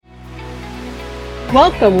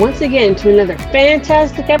Welcome once again to another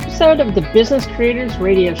fantastic episode of the Business Creators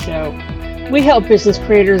Radio Show. We help business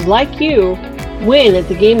creators like you win at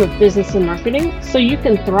the game of business and marketing so you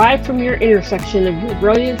can thrive from your intersection of your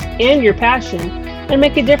brilliance and your passion and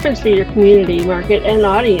make a difference for your community, market, and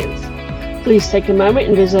audience. Please take a moment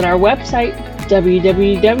and visit our website,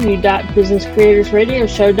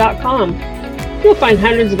 www.businesscreatorsradioshow.com. You'll find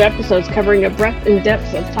hundreds of episodes covering a breadth and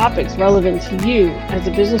depth of topics relevant to you as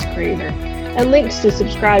a business creator, and links to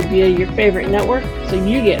subscribe via your favorite network so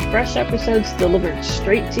you get fresh episodes delivered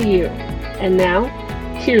straight to you. And now,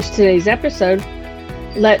 here's today's episode.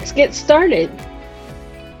 Let's get started.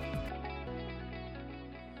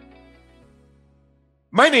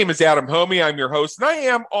 My name is Adam Homey. I'm your host, and I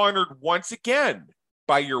am honored once again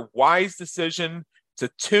by your wise decision to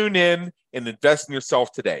tune in and invest in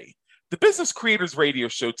yourself today. The Business Creators Radio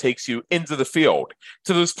Show takes you into the field,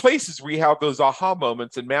 to those places where you have those aha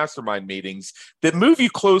moments and mastermind meetings that move you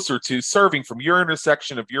closer to serving from your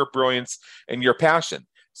intersection of your brilliance and your passion.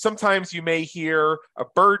 Sometimes you may hear a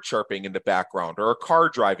bird chirping in the background or a car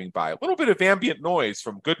driving by, a little bit of ambient noise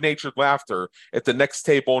from good-natured laughter at the next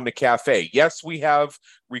table in the cafe. Yes, we have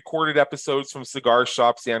recorded episodes from cigar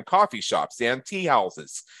shops and coffee shops and tea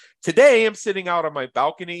houses. Today, I'm sitting out on my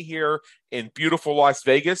balcony here in beautiful Las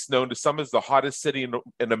Vegas, known to some as the hottest city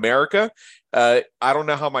in America. I don't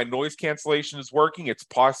know how my noise cancellation is working. It's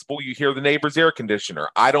possible you hear the neighbor's air conditioner.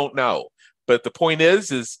 I don't know. But the point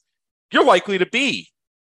is you're likely to be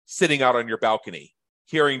sitting out on your balcony,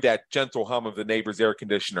 hearing that gentle hum of the neighbor's air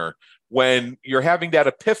conditioner when you're having that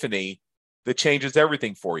epiphany that changes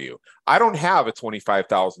everything for you. I don't have a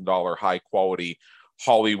 $25,000 high-quality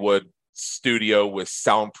Hollywood studio with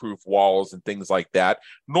soundproof walls and things like that,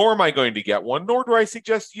 nor am I going to get one, nor do I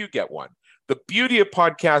suggest you get one. The beauty of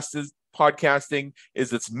podcasting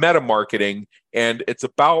is it's meta marketing, and it's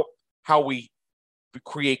about how we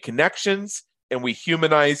create connections and we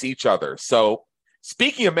humanize each other. So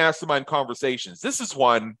speaking of mastermind conversations, this is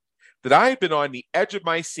one that I've been on the edge of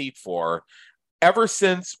my seat for ever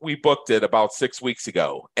since we booked it about 6 weeks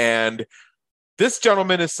ago. And this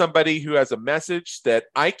gentleman is somebody who has a message that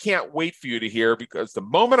I can't wait for you to hear, because the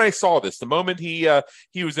moment I saw this, the moment he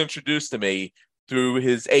was introduced to me through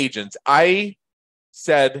his agent, I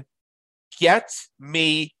said, get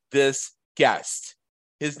me this guest.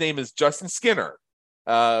 His name is Justin Skinner.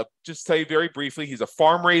 Just tell you very briefly, he's a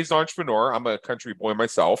farm-raised entrepreneur. I'm a country boy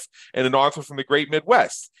myself, and an author from the great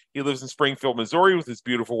Midwest. He lives in Springfield, Missouri with his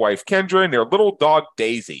beautiful wife, Kendra, and their little dog,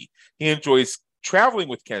 Daisy. He enjoys traveling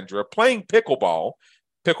with Kendra, playing pickleball.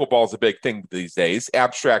 Pickleball is a big thing these days,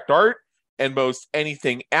 abstract art, and most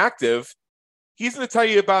anything active. He's going to tell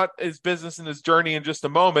you about his business and his journey in just a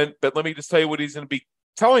moment, but let me just tell you what he's going to be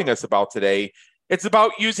telling us about today. It's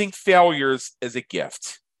about using failures as a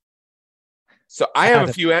gift. So I have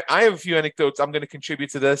a few anecdotes I'm going to contribute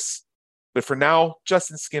to this, but for now,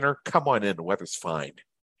 Justin Skinner, come on in. The weather's fine.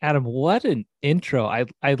 Adam, what an intro. I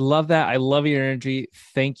love that. I love your energy.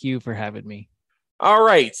 Thank you for having me. All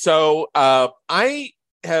right. So I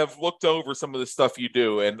have looked over some of the stuff you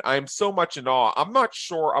do, and I'm so much in awe. I'm not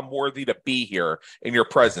sure I'm worthy to be here in your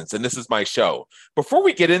presence, and this is my show. Before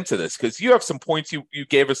we get into this, because you have some points you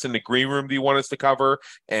gave us in the green room that you want us to cover,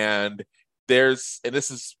 and this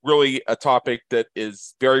is really a topic that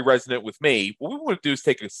is very resonant with me. What we want to do is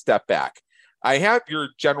take a step back. I have your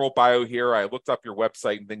general bio here. I looked up your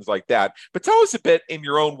website and things like that. But tell us a bit in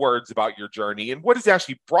your own words about your journey and what has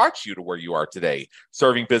actually brought you to where you are today,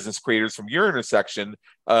 serving business creators from your intersection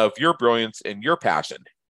of your brilliance and your passion.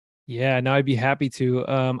 Yeah, no, I'd be happy to.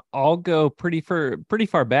 I'll go pretty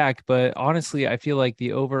far back, but honestly, I feel like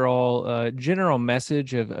the overall general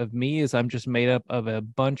message of me is I'm just made up of a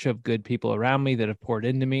bunch of good people around me that have poured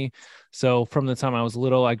into me. So from the time I was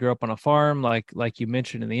little, I grew up on a farm, like you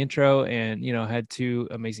mentioned in the intro, and had two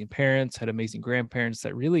amazing parents, had amazing grandparents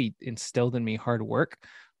that really instilled in me hard work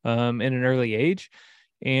in an early age.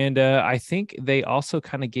 And I think they also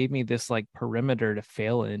kind of gave me this like perimeter to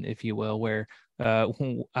fail in, if you will, where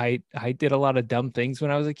I did a lot of dumb things when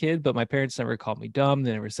I was a kid, but my parents never called me dumb.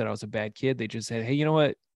 They never said I was a bad kid. They just said, hey, you know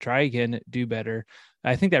what? Try again, do better.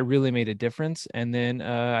 I think that really made a difference. And then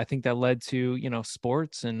I think that led to,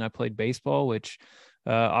 sports, and I played baseball, which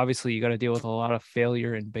obviously you got to deal with a lot of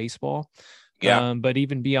failure in baseball. Yeah. But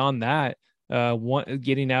even beyond that,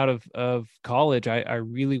 getting out of college, I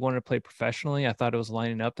really wanted to play professionally. I thought it was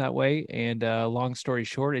lining up that way. And long story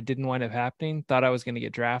short, it didn't wind up happening. Thought I was going to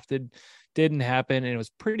get drafted. Didn't happen. And it was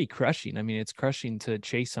pretty crushing. I mean, it's crushing to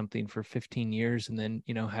chase something for 15 years and then,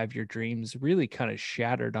 have your dreams really kind of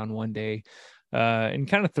shattered on one day. and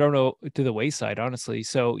kind of thrown to the wayside, honestly.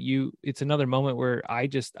 So it's another moment where I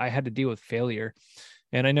had to deal with failure.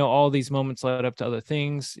 And I know all these moments led up to other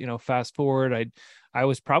things. Fast forward, I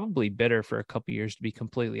was probably bitter for a couple years, to be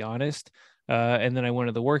completely honest. And then I went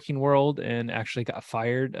to the working world and actually got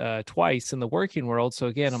fired twice in the working world. So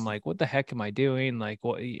again, I'm like, what the heck am I doing? Like,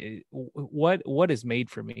 what is made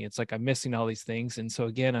for me? It's like I'm missing all these things. And so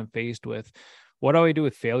again, I'm faced with, what do I do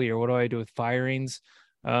with failure? What do I do with firings?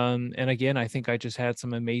 And again, I think I just had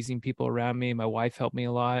some amazing people around me. My wife helped me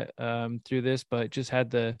a lot through this, but just had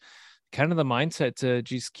the mindset to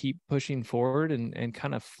just keep pushing forward and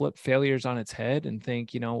kind of flip failures on its head and think,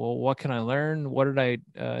 well, what can I learn? What did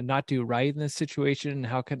I not do right in this situation?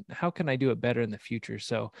 How can I do it better in the future?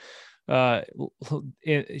 So,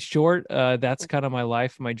 in short, that's kind of my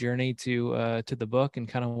life, my journey to the book, and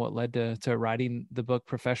kind of what led to writing the book,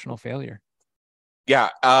 Professional Failure. Yeah.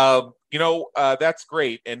 That's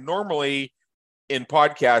great. And normally in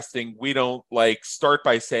podcasting, we don't start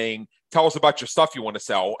by saying, tell us about your stuff you want to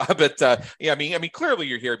sell. But yeah, I mean, clearly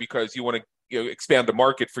you're here because you want to expand the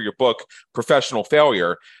market for your book, Professional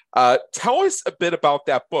Failure. Tell us a bit about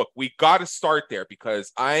that book. We got to start there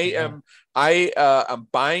because I'm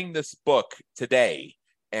buying this book today,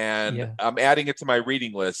 and I'm adding it to my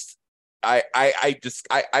reading list. I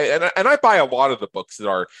buy a lot of the books that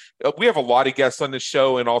are. We have a lot of guests on this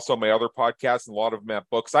show, and also my other podcasts, and a lot of them have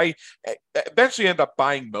books. I eventually end up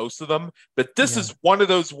buying most of them, but this is one of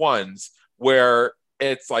those ones where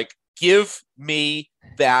it's like, give me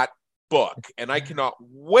that book, and I cannot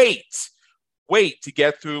wait to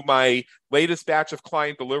get through my latest batch of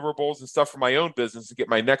client deliverables and stuff for my own business and get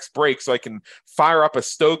my next break so I can fire up a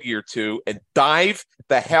stogie or two and dive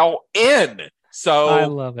the hell in. So I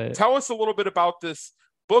love it. Tell us a little bit about this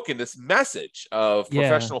book and this message of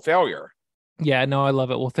professional failure. Yeah, no, I love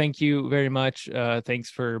it. Well, thank you very much. Thanks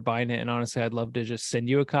for buying it. And honestly, I'd love to just send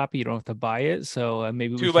you a copy. You don't have to buy it. So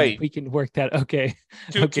maybe we can work that. Okay.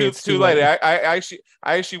 Too late. I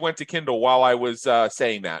actually went to Kindle while I was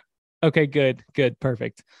saying that. Okay, good.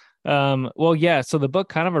 Perfect. Well, yeah, so the book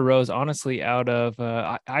kind of arose honestly out of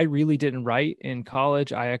I really didn't write in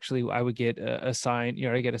college. I would get assigned,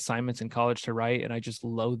 I get assignments in college to write, and I just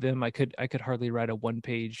loathe them. I could hardly write a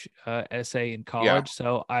 1-page essay in college.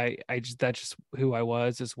 So that's just who I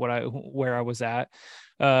was, is where I was at.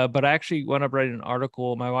 But I actually wound up writing an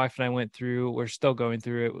article. My wife and I we're still going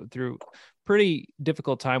through pretty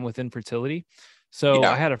difficult time with infertility. So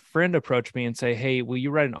I had a friend approach me and say, hey, will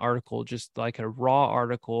you write an article, just like a raw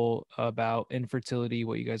article about infertility,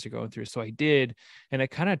 what you guys are going through? So I did. And it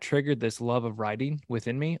kind of triggered this love of writing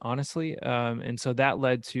within me, honestly. And so that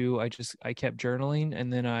led to, I kept journaling,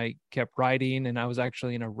 and then I kept writing, and I was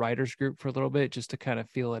actually in a writer's group for a little bit just to kind of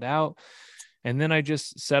feel it out. And then I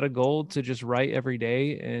just set a goal to just write every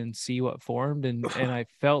day and see what formed. And I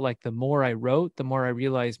felt like the more I wrote, the more I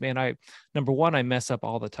realized, man, number one, I mess up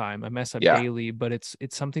all the time. I mess up daily, but it's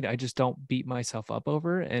something I just don't beat myself up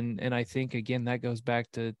over. And I think, again, that goes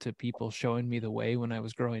back to people showing me the way when I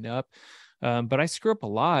was growing up. But I screw up a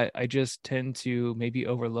lot. I just tend to maybe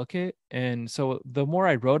overlook it. And so the more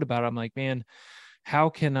I wrote about it, I'm like, man,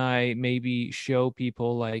 how can I maybe show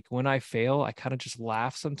people, like, when I fail, I kind of just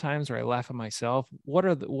laugh sometimes, or I laugh at myself. What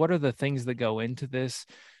are the things that go into this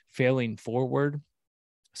failing forward?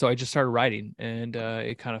 So I just started writing, and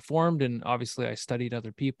it kind of formed. And obviously I studied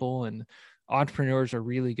other people, and entrepreneurs are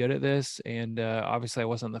really good at this. And obviously I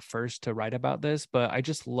wasn't the first to write about this, but I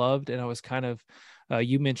just loved, and I was kind of,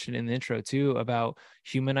 you mentioned in the intro too about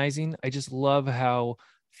humanizing. I just love how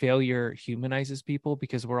failure humanizes people,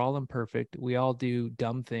 because we're all imperfect. We all do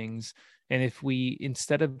dumb things. And if we,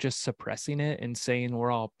 instead of just suppressing it and saying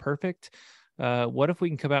we're all perfect, what if we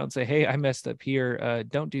can come out and say, hey, I messed up here.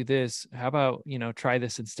 Don't do this. How about, try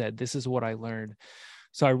this instead? This is what I learned.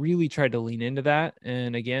 So I really tried to lean into that,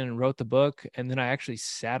 and again, wrote the book. And then I actually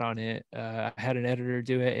sat on it. I had an editor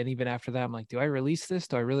do it. And even after that, I'm like, do I release this?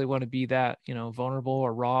 Do I really want to be that, vulnerable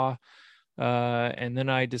or raw? And then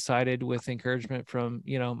I decided, with encouragement from,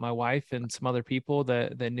 my wife and some other people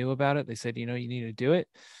that knew about it, they said, you need to do it,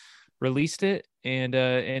 released it.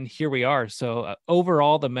 And here we are. So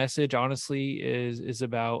overall, the message honestly is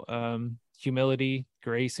about, humility,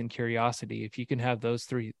 grace, and curiosity. If you can have those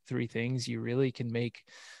three things, you really can make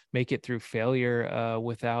it through failure,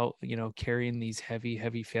 without, carrying these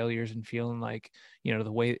heavy failures and feeling like,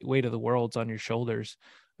 the weight of the world's on your shoulders.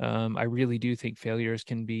 I really do think failures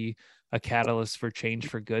can be a catalyst for change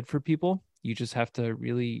for good for people. You just have to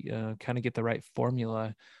really kind of get the right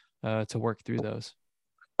formula to work through those.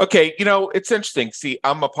 Okay, it's interesting. See,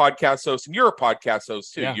 I'm a podcast host, and you're a podcast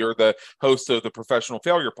host too. Yeah. You're the host of the Professional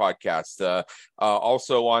Failure podcast.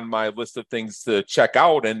 Also on my list of things to check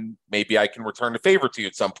out, and maybe I can return the favor to you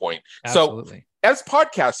at some point. Absolutely. So, as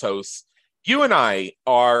podcast hosts, you and I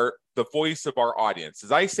are the voice of our audience.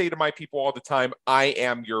 As I say to my people all the time, I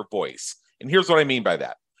am your voice. And here's what I mean by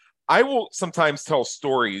that. I will sometimes tell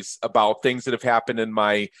stories about things that have happened in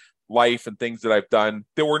my life and things that I've done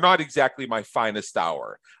that were not exactly my finest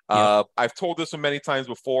hour. I've told this one many times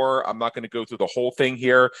before. I'm not going to go through the whole thing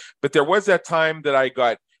here, but there was that time that I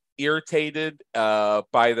got irritated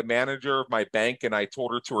by the manager of my bank, and I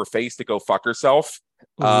told her to her face to go fuck herself.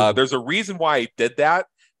 There's a reason why I did that.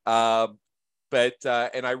 But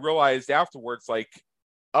I realized afterwards,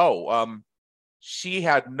 she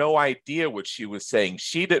had no idea what she was saying.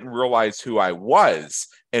 She didn't realize who I was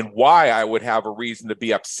and why I would have a reason to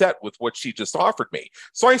be upset with what she just offered me.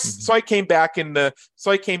 So I came back and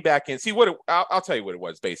see what I'll tell you what it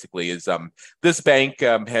was basically is this bank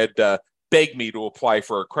had begged me to apply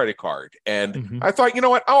for a credit card. And I thought, you know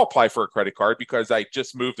what, I'll apply for a credit card because I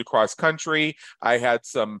just moved across country. I had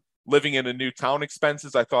some living in a new town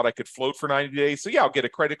expenses. I thought I could float for 90 days. So yeah, I'll get a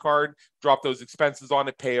credit card, drop those expenses on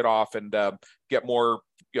it, pay it off, and get more,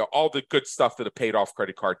 all the good stuff that a paid off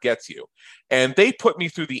credit card gets you. And they put me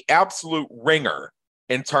through the absolute ringer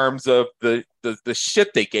in terms of the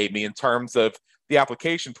shit they gave me in terms of the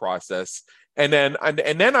application process. And then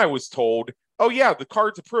I was told, oh yeah, the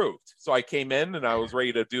card's approved. So I came in and I was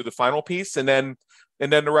ready to do the final piece. And then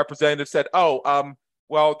the representative said,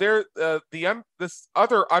 well, this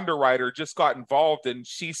other underwriter just got involved, and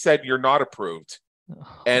she said you're not approved.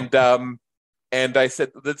 And I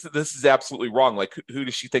said this is absolutely wrong. Like, who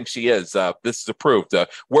does she think she is? This is approved.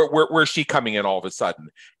 Where's she coming in all of a sudden?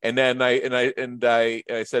 And then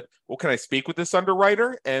I said, well, can I speak with this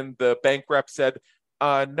underwriter? And the bank rep said,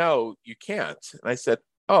 no, you can't. And I said,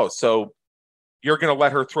 oh, so you're going to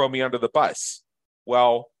let her throw me under the bus?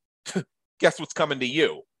 Well, guess what's coming to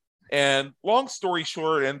you? And long story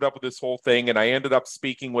short, I ended up with this whole thing, and I ended up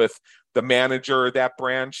speaking with the manager of that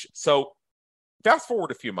branch. So fast forward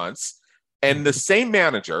a few months, and the same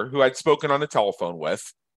manager who I'd spoken on the telephone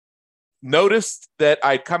with noticed that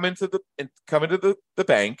I'd come into the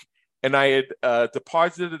bank, and I had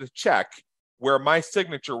deposited a check where my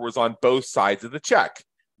signature was on both sides of the check.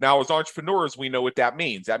 Now, as entrepreneurs, we know what that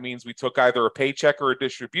means. That means we took either a paycheck or a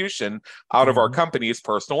distribution out of our company as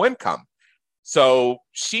personal income. So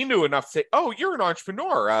she knew enough to say, oh, you're an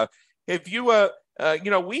entrepreneur. Have you,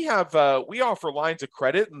 we offer lines of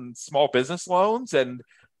credit and small business loans. And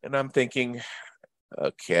I'm thinking,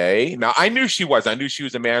 okay. Now I knew she was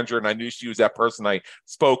a manager, and I knew she was that person I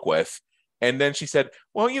spoke with. And then she said,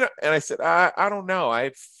 well, and I said, I don't know.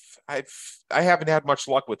 I haven't had much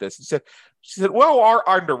luck with this. She said, well, our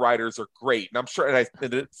underwriters are great. And I'm sure. And as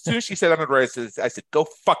soon as she said underwriters, I said, go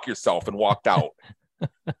fuck yourself, and walked out.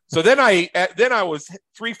 So then I was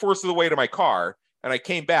 3/4 of the way to my car, and I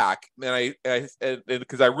came back, and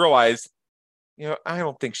because I realized, I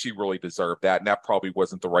don't think she really deserved that, and that probably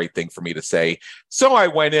wasn't the right thing for me to say. So I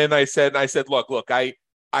went in, I said, look, I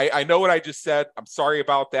know what I just said. I'm sorry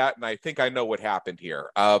about that, and I think I know what happened here.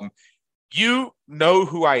 You know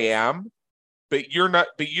who I am, but you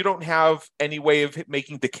don't have any way of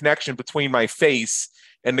making the connection between my face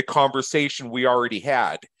and the conversation we already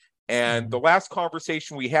had. And the last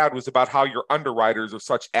conversation we had was about how your underwriters are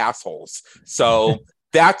such assholes. So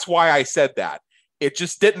that's why I said that. It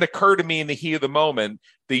just didn't occur to me in the heat of the moment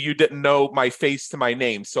that you didn't know my face to my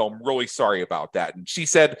name. So I'm really sorry about that. And she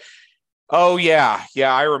said, oh, yeah,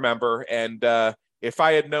 I remember. And if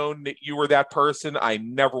I had known that you were that person, I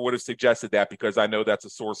never would have suggested that, because I know that's a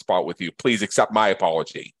sore spot with you. Please accept my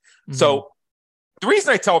apology. So the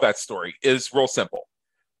reason I tell that story is real simple.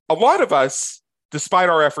 A lot of us, despite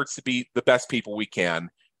our efforts to be the best people we can,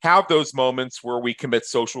 have those moments where we commit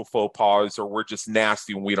social faux pas, or we're just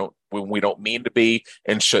nasty when we don't mean to be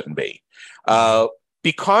and shouldn't be.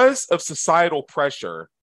 Because of societal pressure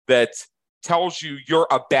that tells you you're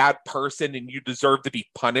a bad person and you deserve to be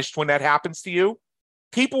punished when that happens to you,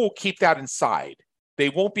 people will keep that inside. They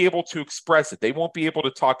won't be able to express it. They won't be able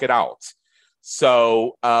to talk it out.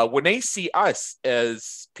 So when they see us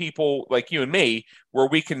as people like you and me, where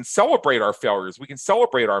we can celebrate our failures, we can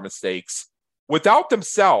celebrate our mistakes without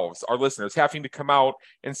themselves, our listeners, having to come out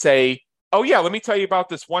and say, oh, yeah, let me tell you about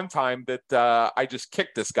this one time that I just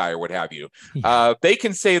kicked this guy or what have you. Yeah. They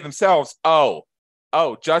can say themselves,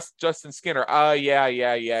 Justin Skinner.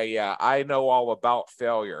 Yeah. I know all about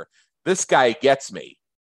failure. This guy gets me.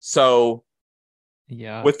 So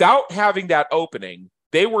without having that opening,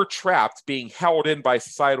 they were trapped, being held in by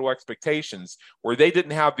societal expectations, where they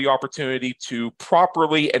didn't have the opportunity to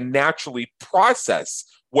properly and naturally process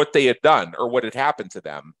what they had done or what had happened to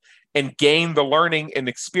them and gain the learning and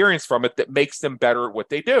experience from it that makes them better at what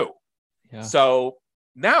they do. Yeah. So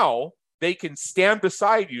now they can stand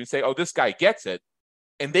beside you and say, oh, this guy gets it.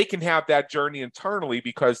 And they can have that journey internally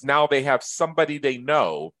because now they have somebody they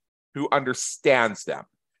know who understands them.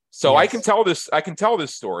 So yes. I can tell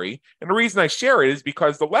this story. And the reason I share it is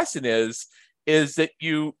because the lesson is that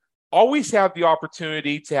you always have the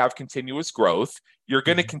opportunity to have continuous growth. You're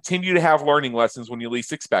going to continue to have learning lessons when you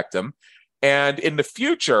least expect them. And in the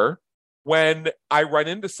future, when I run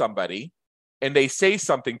into somebody and they say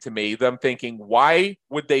something to me, that I'm thinking, why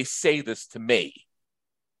would they say this to me?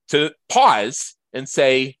 To pause and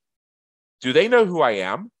say, do they know who I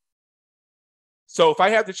am? So if I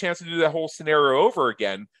had the chance to do that whole scenario over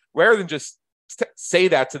again, rather than just say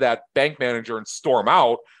that to that bank manager and storm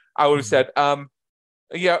out, I would have said, I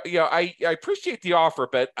appreciate the offer,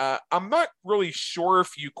 but I'm not really sure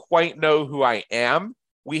if you quite know who I am.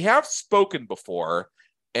 We have spoken before,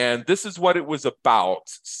 and this is what it was about.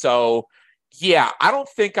 So yeah, I don't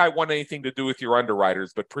think I want anything to do with your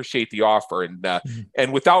underwriters, but appreciate the offer.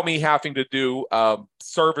 And without me having to do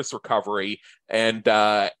service recovery and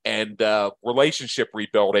relationship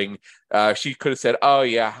rebuilding, she could have said, "Oh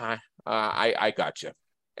yeah, I got you,"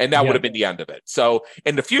 and that would have been the end of it. So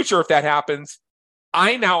in the future, if that happens,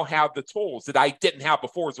 I now have the tools that I didn't have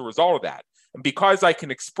before as a result of that, and because I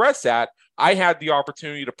can express that, I had the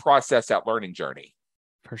opportunity to process that learning journey.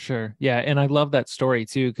 For sure. Yeah. And I love that story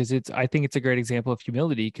too, because I think it's a great example of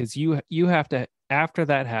humility, because you have to, after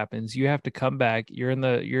that happens, you have to come back, you're in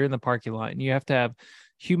the parking lot, and you have to have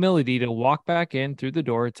humility to walk back in through the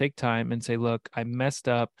door, take time and say, look, I messed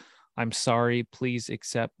up. I'm sorry. Please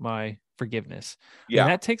accept my forgiveness. Yeah.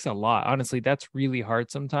 And that takes a lot. Honestly, that's really hard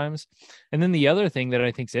sometimes. And then the other thing that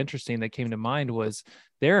I think is interesting that came to mind was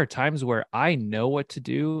there are times where I know what to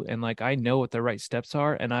do and like I know what the right steps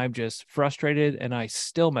are, and I'm just frustrated and I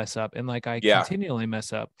still mess up and like I continually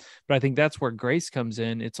mess up. But I think that's where grace comes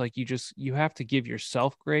in. It's like you have to give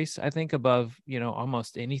yourself grace, I think, above,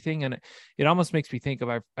 almost anything. And it almost makes me think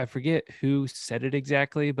of, I forget who said it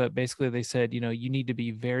exactly, but basically they said, you need to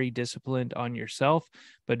be very disciplined on yourself,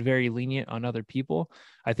 but very lenient on other people.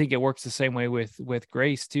 I think it works the same way with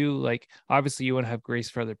grace too. Like, obviously you want to have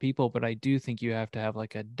grace for other people, but I do think you have to have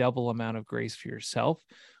like a double amount of grace for yourself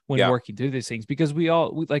when working through these things, because we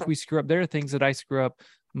screw up. There are things that I screw up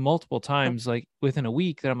multiple times, like within a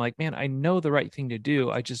week, that I'm like, man, I know the right thing to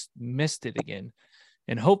do, I just missed it again.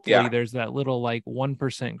 And hopefully there's that little like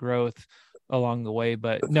 1% growth along the way.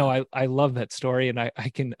 But no, I love that story. And I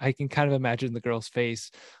can kind of imagine the girl's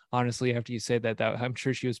face, honestly, after you say that I'm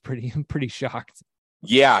sure she was pretty shocked.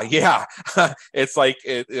 Yeah. It's like,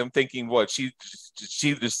 I'm thinking, what, she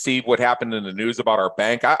just see what happened in the news about our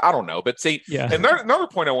bank? I don't know. But see, and another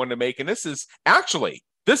point I wanted to make, and this is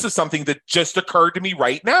something that just occurred to me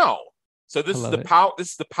right now. So this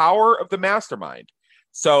is the power of the mastermind.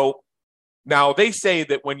 So now they say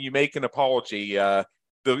that when you make an apology,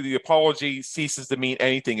 the apology ceases to mean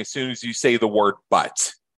anything as soon as you say the word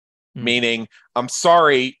 "but," meaning I'm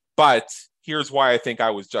sorry, but here's why I think I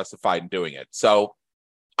was justified in doing it. So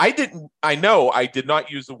I did not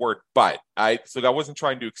use the word "but." I wasn't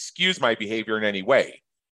trying to excuse my behavior in any way.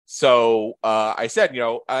 So I said,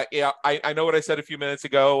 I know what I said a few minutes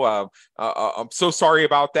ago. I'm so sorry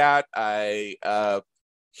about that.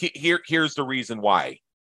 Here's the reason why.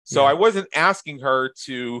 So I wasn't asking her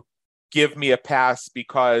to give me a pass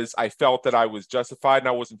because I felt that I was justified, and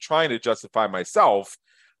I wasn't trying to justify myself.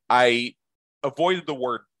 I avoided the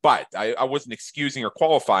word "but." I wasn't excusing or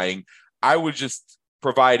qualifying. I was just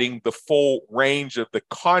providing the full range of the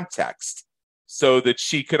context so that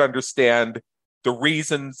she could understand the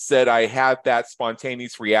reasons that I had that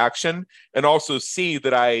spontaneous reaction, and also see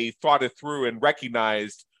that I thought it through and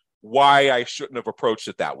recognized why I shouldn't have approached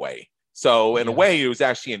it that way. So in a way, it was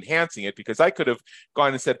actually enhancing it, because I could have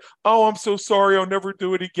gone and said, "Oh, I'm so sorry. I'll never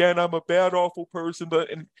do it again. I'm a bad, awful person." But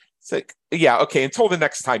it's like, okay, until the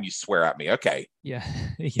next time you swear at me. Okay. Yeah.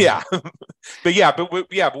 But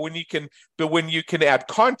when you can add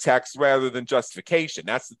context rather than justification,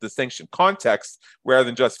 that's the distinction. Context rather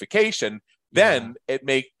than justification, then it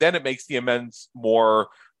makes the amends more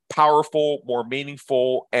powerful, more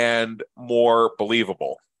meaningful, and more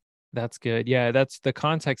believable. That's good. Yeah, the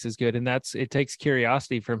context is good. And it takes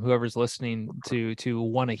curiosity from whoever's listening to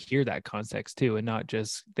want to hear that context too, and not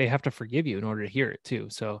just, they have to forgive you in order to hear it too.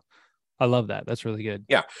 So I love that. That's really good.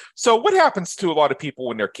 Yeah. So what happens to a lot of people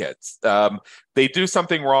when they're kids? They do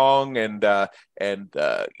something wrong, and and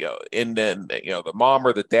then the mom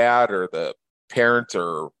or the dad or the parent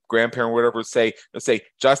or grandparent, or whatever, say,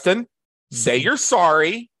 Justin, say Mhm. you're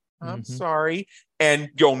sorry. I'm Mhm. sorry, and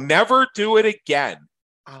you'll never do it again.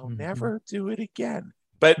 I'll Mhm. never do it again.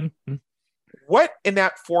 But Mhm. what in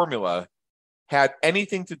that formula had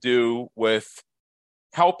anything to do with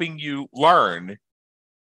helping you learn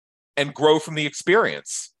and grow from the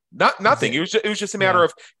experience? Nothing. Exactly. It was just a matter Yeah.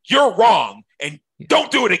 of you're wrong and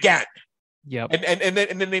don't do it again. Yep. And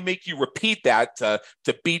then they make you repeat that to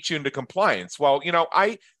beat you into compliance. Well,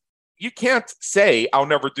 you can't say I'll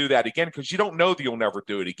never do that again, because you don't know that you'll never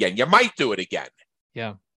do it again. You might do it again.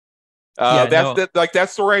 Yeah. Yeah. That's No. that like that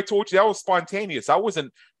story I told you, that was spontaneous. I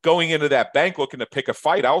wasn't going into that bank looking to pick a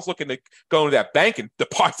fight. I was looking to go into that bank and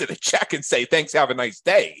deposit a check and say thanks, have a nice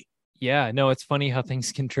day. Yeah, no, it's funny how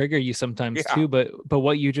things can trigger you sometimes Yeah, too. But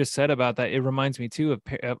what you just said about that, it reminds me too of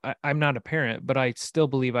I'm not a parent, but I still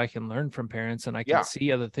believe I can learn from parents and I can yeah.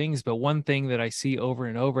 see other things. But one thing that I see over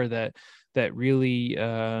and over that really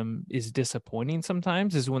is disappointing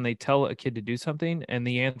sometimes is when they tell a kid to do something and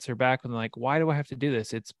the answer back when they're like, "Why do I have to do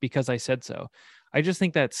this?" It's because I said so. I just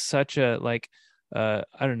think that's such a like I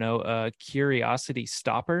don't know, a curiosity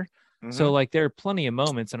stopper. So Hmm. like there are plenty of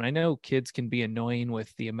moments, and I know kids can be annoying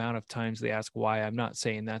with the amount of times they ask why. I'm not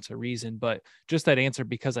saying that's a reason, but just that answer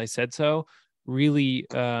because I said so really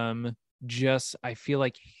just I feel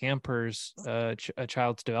like hampers a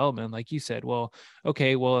child's development. Like you said, well,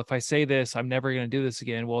 okay, well if I say this, I'm never going to do this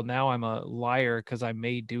again. Well, now I'm a liar because I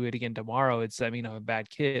may do it again tomorrow. It's I mean I'm a bad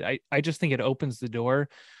kid. I just think it opens the door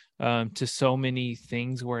to so many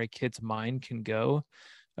things where a kid's mind can go,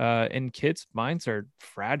 and kids' minds are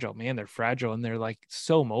fragile, man. They're fragile and they're like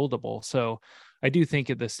so moldable. So I do think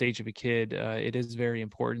at the stage of a kid, it is very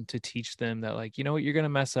important to teach them that, like, you know what, you're going to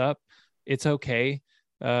mess up. It's okay.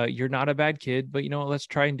 You're not a bad kid, but you know what, let's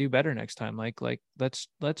try and do better next time. Like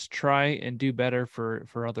let's try and do better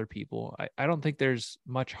for other people. I don't think there's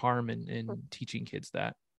much harm in teaching kids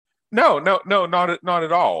that. No, no, no, not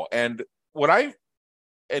at all. What I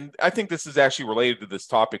and I think this is actually related to this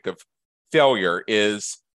topic of failure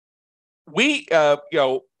is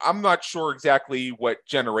I'm not sure exactly what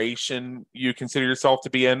generation you consider yourself to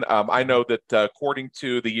be in. I know that according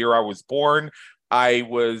to the year I was born, I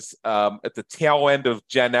was at the tail end of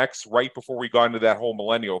Gen X, right before we got into that whole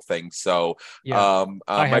millennial thing. So Yeah.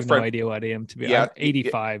 I my have no friend, idea what I am to be. yeah, I'm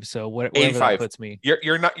 85, so wherever that 85. puts me.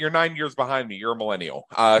 You're 9 years behind me. You're a millennial.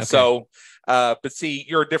 Okay. But see,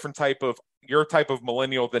 you're a different type of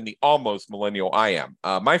millennial than the almost millennial I am.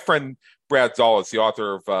 My friend Brad Zollis, the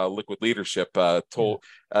author of Liquid Leadership, Yeah.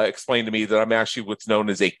 explained to me that I'm actually what's known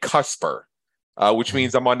as a cusper, which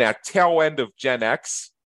means I'm on that tail end of Gen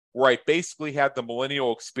X, where I basically had the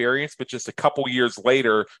millennial experience, but just a couple years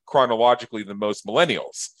later, chronologically, than most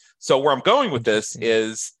millennials. So where I'm going with this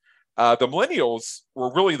Interesting. is the millennials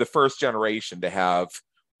were really the first generation to have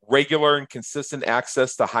regular and consistent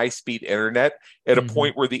access to high speed internet at a Hmm.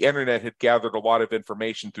 point where the internet had gathered a lot of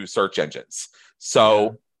information through search engines. Yeah.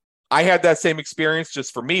 So I had that same experience.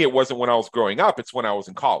 Just for me, it wasn't when I was growing up, it's when I was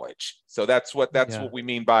in college. So that's Yeah. what we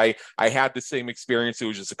mean by I had the same experience. It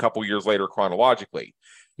was just a couple years later chronologically.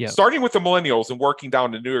 Yeah. Starting with the millennials and working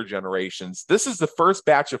down to newer generations, this is the first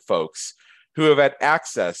batch of folks who have had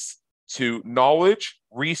access to knowledge,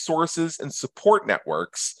 resources, and support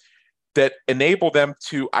networks that enable them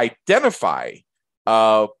to identify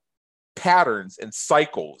uh, patterns and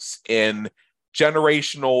cycles in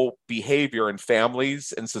generational behavior in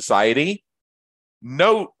families and society,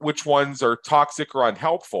 note which ones are toxic or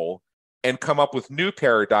unhelpful, and come up with new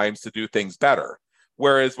paradigms to do things better.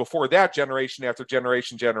 Whereas before that, generation after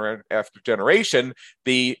generation, after generation,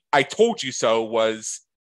 the I told you so was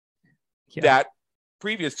Yeah. that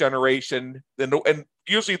previous generation. And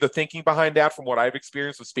usually the thinking behind that, from what I've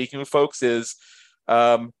experienced with speaking with folks, is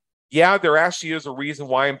yeah, there actually is a reason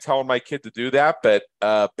why I'm telling my kid to do that. But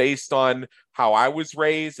based on how I was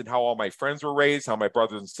raised and how all my friends were raised, how my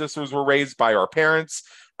brothers and sisters were raised by our parents,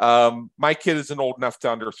 my kid isn't old enough to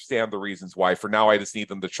understand the reasons why. For now, I just need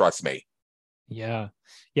them to trust me. Yeah.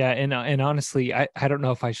 Yeah. And honestly, I don't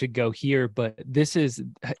know if I should go here, but this is,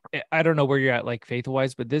 I don't know where you're at, like faith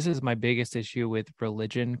wise, but this is my biggest issue with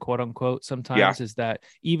religion, quote unquote, Yeah. sometimes is that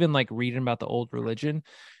even like reading about the old religion,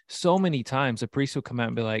 so many times a priest will come out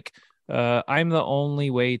and be like, I'm the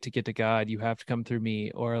only way to get to God. You have to come through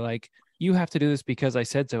me. Or like, you have to do this because I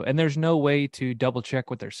said so. And there's no way to double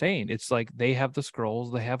check what they're saying. It's like they have the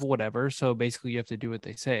scrolls, they have whatever. So basically you have to do what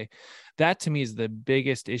they say. That to me is the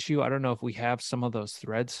biggest issue. I don't know if we have some of those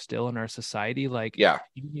threads still in our society. Like, Yeah.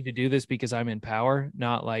 you need to do this because I'm in power,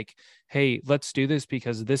 not like, hey, let's do this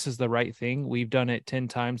because this is the right thing. We've done it 10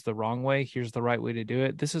 times the wrong way. Here's the right way to do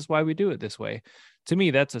it. This is why we do it this way. To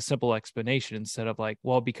me, that's a simple explanation instead of like,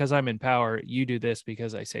 well, because I'm in power, you do this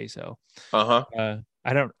because I say so.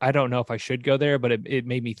 I don't know if I should go there, but it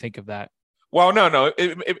made me think of that. Well, no,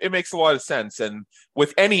 it makes a lot of sense. And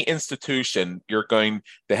with any institution, you're going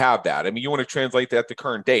to have that. I mean, you want to translate that to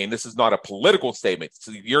current day, and this is not a political statement.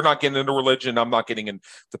 So you're not getting into religion. I'm not getting into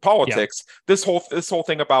politics. Yeah. This whole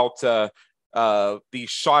thing about these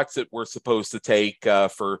shots that we're supposed to take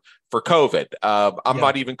for COVID. I'm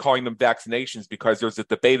not even calling them vaccinations because there's a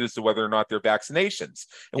debate as to whether or not they're vaccinations.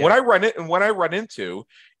 And what I run into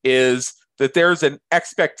is that there's an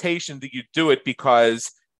expectation that you do it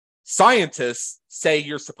because scientists say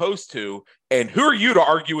you're supposed to, and who are you to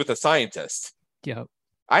argue with a scientist? Yeah,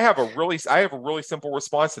 I have a really simple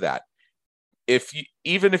response to that.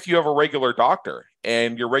 Even if you have a regular doctor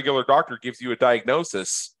and your regular doctor gives you a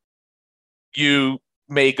diagnosis, you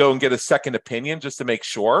may go and get a second opinion just to make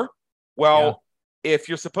sure. Well, if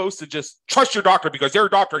you're supposed to just trust your doctor because they're a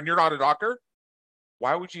doctor and you're not a doctor,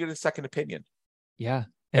 why would you get a second opinion? Yeah.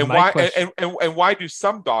 And why do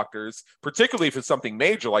some doctors, particularly if it's something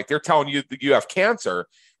major, like they're telling you that you have cancer,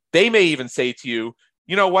 they may even say to you,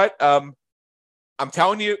 you know what? I'm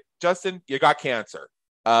telling you, Justin, you got cancer.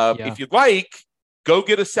 If you'd like, go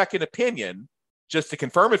get a second opinion just to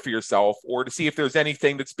confirm it for yourself or to see if there's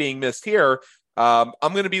anything that's being missed here. I'm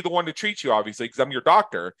going to be the one to treat you, obviously, because I'm your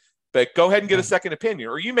doctor, but go ahead and get a second opinion.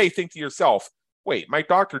 Or you may think to yourself, wait, my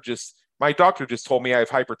doctor just told me I have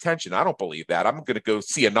hypertension. I don't believe that. I'm going to go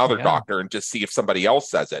see another doctor and just see if somebody else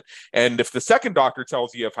says it. And if the second doctor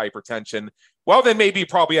tells you have hypertension, well, then maybe you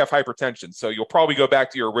probably have hypertension. So you'll probably go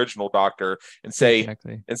back to your original doctor and say,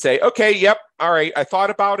 okay, yep. All right. I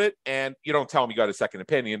thought about it. And you don't tell him you got a second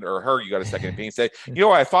opinion or her, you got a second opinion. Say, you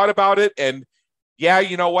know, I thought about it and yeah,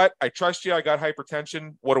 you know what? I trust you. I got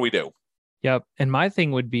hypertension. What do we do? Yep. And my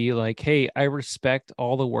thing would be like, hey, I respect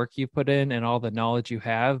all the work you put in and all the knowledge you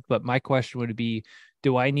have. But my question would be,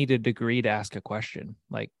 do I need a degree to ask a question?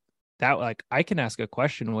 Like that, like I can ask a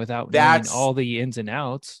question without knowing all the ins and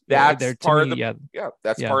outs. That's part of the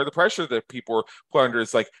that's part of the pressure that people are put under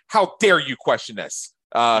is like, how dare you question this?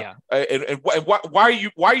 And why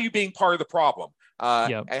are you being part of the problem?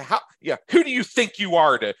 And who do you think you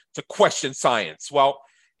are to question science? Well,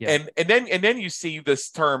 and then you see this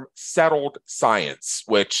term settled science,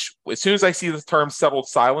 which as soon as I see the term settled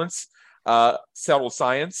science, well,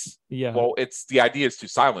 it's the idea is to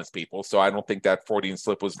silence people. So I don't think that Freudian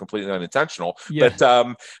slip was completely unintentional. Yeah.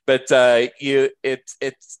 But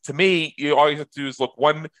it's to me, you all you have to do is look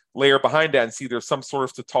one layer behind that and see there's some sort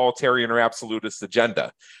of totalitarian or absolutist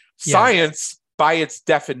agenda. Yeah. Science, by its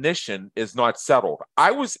definition, is not settled.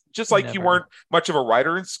 I was just like you weren't much of a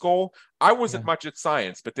writer in school. I wasn't much at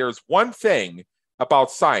science, but there's one thing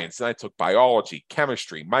about science, and I took biology,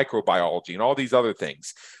 chemistry, microbiology, and all these other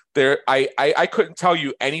things. I couldn't tell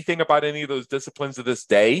you anything about any of those disciplines to this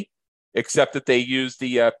day, except that they use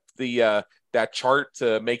that chart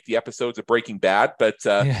to make the episodes of Breaking Bad. But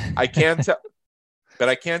I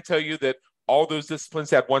can tell you that all those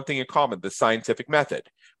disciplines had one thing in common: the scientific method,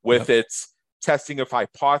 with its testing of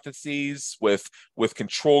hypotheses, with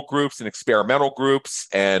control groups and experimental groups,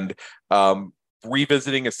 and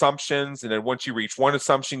revisiting assumptions. And then once you reach one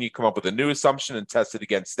assumption, you come up with a new assumption and test it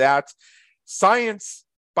against that. Science,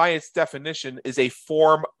 by its definition, is a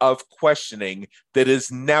form of questioning that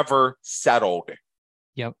is never settled.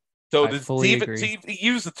 Yep. So to even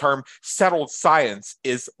use the term settled science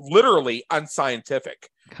is literally unscientific.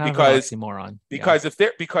 Because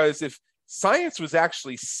if science was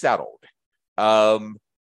actually settled,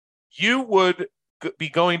 you would be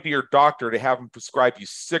going to your doctor to have him prescribe you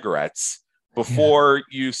cigarettes before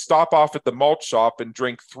you stop off at the malt shop and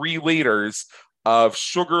drink 3 liters of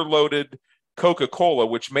sugar-loaded Coca-Cola,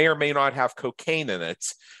 which may or may not have cocaine in it,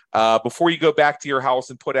 before you go back to your house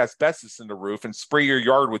and put asbestos in the roof and spray your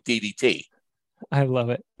yard with DDT. I love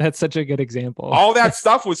it. That's such a good example. All that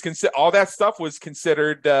stuff was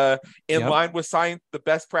considered in line with science, the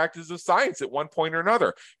best practices of science at one point or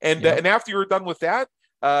another. And and after you were done with that,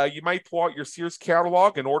 you might pull out your Sears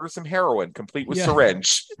catalog and order some heroin, complete with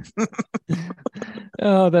syringe.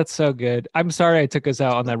 Oh, that's so good. I'm sorry I took us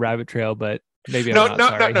out on that rabbit trail, but maybe no.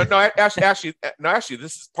 Actually,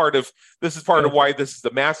 this is part of why this is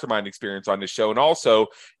the mastermind experience on this show, and also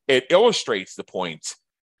it illustrates the point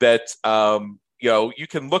that you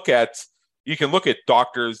can look at you can look at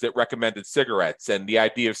doctors that recommended cigarettes and the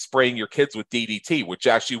idea of spraying your kids with DDT, which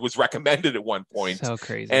actually was recommended at one point. So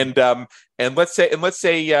crazy. And let's say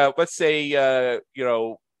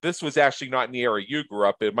this was actually not in the area you grew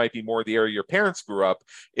up. It might be more the area your parents grew up,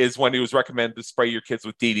 is when it was recommended to spray your kids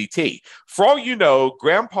with DDT. For all you know,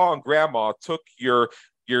 grandpa and grandma took your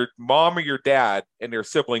mom or your dad and their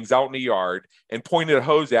siblings out in the yard and pointed a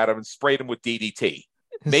hose at them and sprayed them with DDT.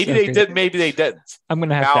 Maybe they did, maybe they didn't. I'm going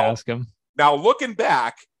to have to ask them. Now, looking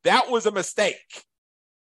back, that was a mistake.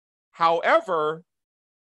 However,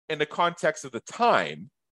 in the context of the time,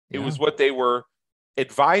 it was what they were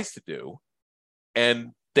advised to do.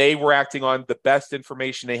 And they were acting on the best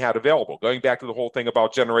information they had available. Going back to the whole thing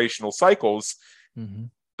about generational cycles,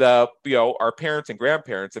 our parents and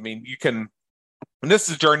grandparents, I mean, and this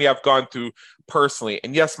is a journey I've gone through personally.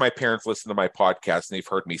 And yes, my parents listen to my podcast and they've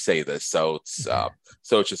heard me say this. So it's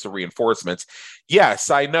just a reinforcement. Yes,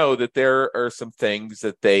 I know that there are some things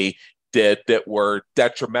that they did that were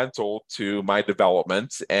detrimental to my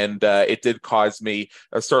development, and it did cause me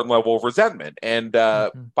a certain level of resentment. And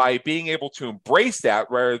by being able to embrace that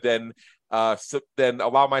rather than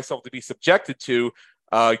allow myself to be subjected to,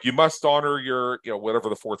 you must honor your, whatever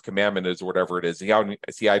the fourth commandment is or whatever it is.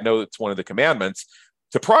 See, I know it's one of the commandments.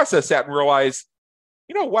 To process that and realize,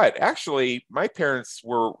 you know what? Actually, my parents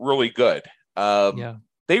were really good.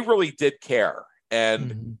 They really did care,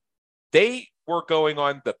 and they were going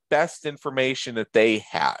on the best information that they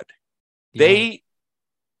had. They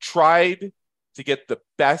tried to get the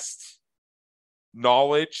best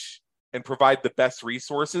knowledge and provide the best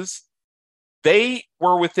resources. They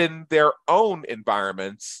were within their own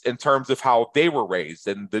environments in terms of how they were raised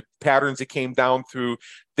and the patterns that came down through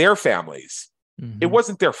their families. It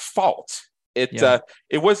wasn't their fault. It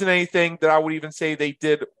wasn't anything that I would even say they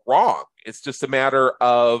did wrong. It's just a matter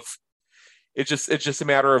of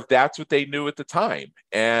that's what they knew at the time.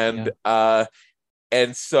 And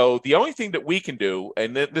so the only thing that we can do,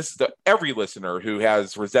 and this is to every listener who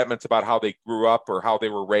has resentments about how they grew up or how they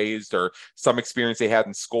were raised or some experience they had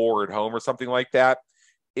in school or at home or something like that,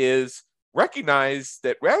 is recognize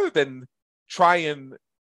that rather than try and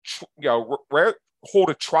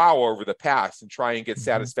hold a trial over the past and try and get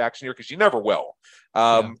satisfaction here, because you never will,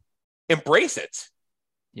 embrace it.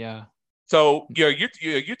 Yeah. So,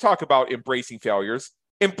 you talk about embracing failures,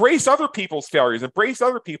 embrace other people's failures, embrace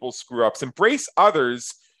other people's screw ups, embrace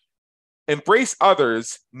others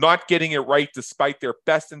not getting it right despite their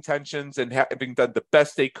best intentions and having done the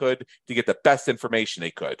best they could to get the best information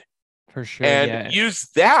they could. For sure. And use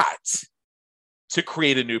that to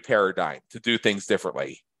create a new paradigm, to do things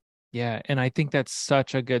differently. Yeah. And I think that's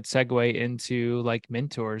such a good segue into like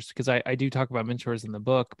mentors, because I do talk about mentors in the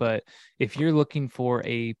book, but if you're looking for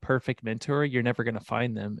a perfect mentor, you're never going to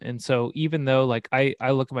find them. And so even though like I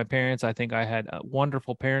look at my parents, I think I had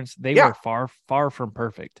wonderful parents. They were far, far from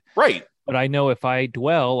perfect. Right. But I know if I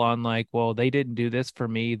dwell on like, well, they didn't do this for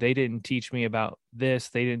me, they didn't teach me about this,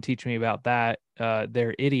 they didn't teach me about that,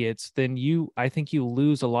 they're idiots, then I think you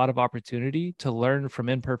lose a lot of opportunity to learn from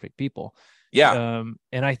imperfect people. Yeah.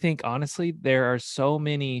 And I think honestly, there are so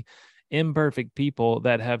many imperfect people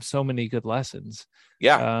that have so many good lessons.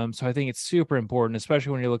 Yeah. So I think it's super important,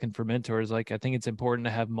 especially when you're looking for mentors. Like I think it's important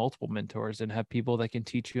to have multiple mentors and have people that can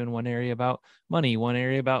teach you in one area about money, one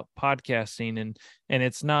area about podcasting, and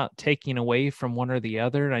it's not taking away from one or the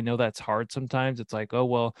other. And I know that's hard sometimes. It's like, oh,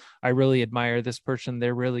 well, I really admire this person.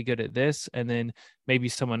 They're really good at this. And then maybe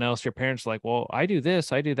someone else, your parents are like, well, I do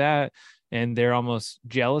this, I do that. And they're almost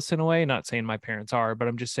jealous in a way. Not saying my parents are, but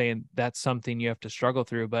I'm just saying that's something you have to struggle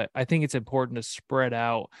through. But I think it's important to spread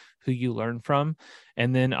out who you learn from,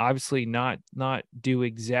 and then obviously not do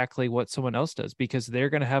exactly what someone else does, because they're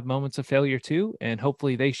going to have moments of failure too. And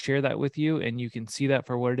hopefully they share that with you and you can see that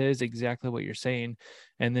for what it is, exactly what you're saying,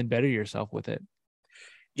 and then better yourself with it.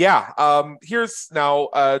 Yeah. Here's now,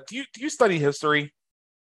 do you study history?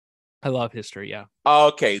 I love history. Yeah.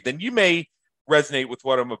 Okay. Then you may resonate with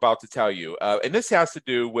what I'm about to tell you. And this has to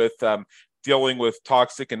do with dealing with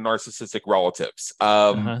toxic and narcissistic relatives.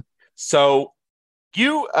 So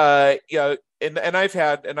you, and I've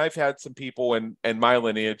had some people in my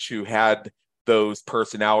lineage who had those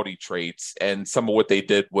personality traits, and some of what they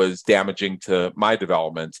did was damaging to my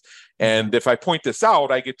development. And if I point this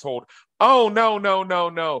out, I get told, oh,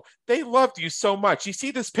 no. They loved you so much. You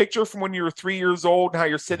see this picture from when you were 3 years old and how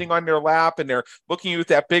you're sitting on their lap and they're looking at you with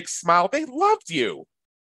that big smile. They loved you.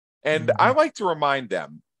 And I like to remind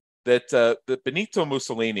them that Benito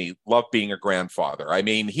Mussolini loved being a grandfather. I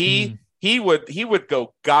mean, he would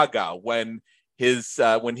go gaga when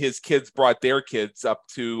his kids brought their kids up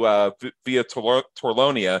to Via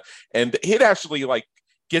Torlonia, and he'd actually like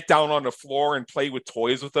get down on the floor and play with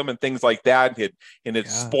toys with them and things like that, and he'd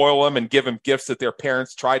spoil them and give them gifts that their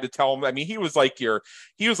parents tried to tell them. I mean, he was like your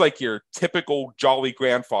typical jolly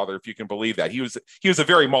grandfather, if you can believe that. He was a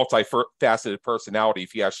very multifaceted personality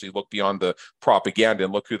if you actually look beyond the propaganda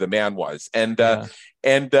and look who the man was. And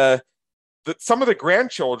some of the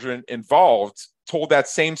grandchildren involved told that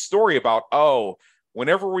same story about,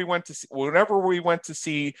 whenever we went to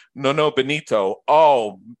see Nono Benito,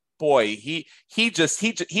 oh boy, he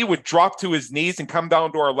would drop to his knees and come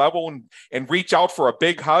down to our level and reach out for a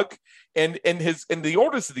big hug. And the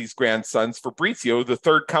oldest of these grandsons, Fabrizio, the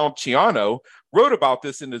third Count Ciano, wrote about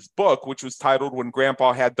this in his book, which was titled "When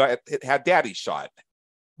Grandpa Had Daddy Shot."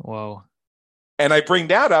 Whoa! And I bring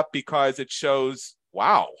that up because it shows,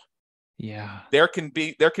 wow, yeah, there can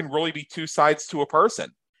really be two sides to a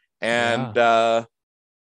person, and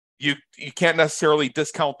you can't necessarily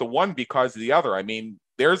discount the one because of the other. I mean,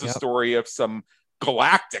 there's a story of some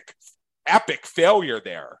galactic epic failure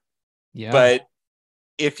there. Yeah. But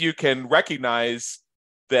if you can recognize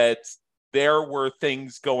that there were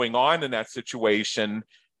things going on in that situation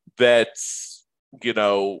that,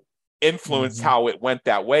 influenced how it went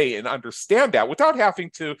that way, and understand that without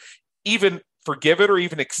having to even forgive it or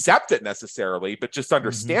even accept it necessarily, but just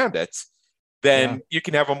understand it, then you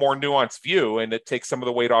can have a more nuanced view, and it takes some of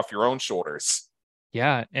the weight off your own shoulders.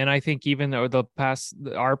 Yeah. And I think even though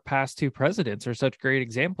our past two presidents are such great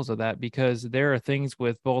examples of that, because there are things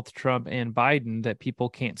with both Trump and Biden that people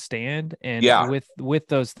can't stand. And with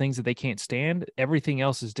those things that they can't stand, everything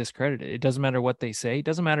else is discredited. It doesn't matter what they say. It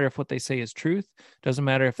doesn't matter if what they say is truth. It doesn't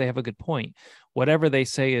matter if they have a good point. Whatever they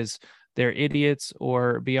say is they're idiots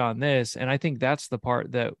or beyond this. And I think that's the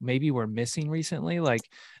part that maybe we're missing recently. Like,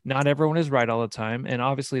 not everyone is right all the time. And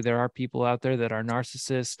obviously there are people out there that are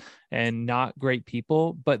narcissists and not great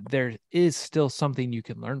people, but there is still something you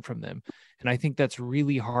can learn from them. And I think that's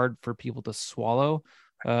really hard for people to swallow.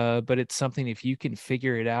 But it's something, if you can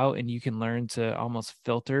figure it out and you can learn to almost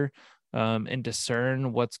filter and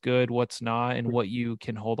discern what's good, what's not, and what you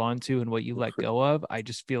can hold on to and what you let go of, I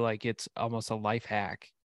just feel like it's almost a life hack.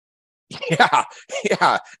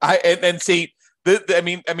 Yeah. And see, this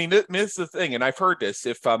is the thing, and I've heard this.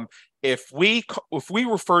 If we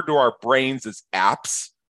referred to our brains as apps,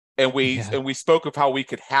 and we spoke of how we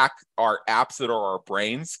could hack our apps that are our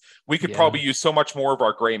brains, we could probably use so much more of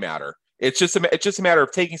our gray matter. It's just a matter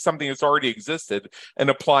of taking something that's already existed and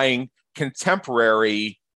applying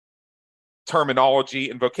contemporary terminology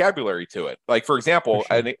and vocabulary to it. Like, for example,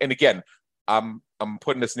 and again, I'm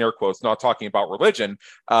putting this in air quotes, not talking about religion.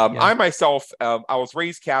 I myself, I was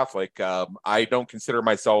raised Catholic. I don't consider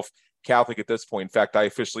myself Catholic at this point. In fact, I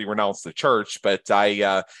officially renounced the church, but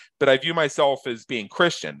I view myself as being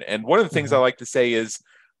Christian. And one of the things I like to say is,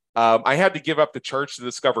 I had to give up the church to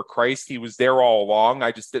discover Christ. He was there all along.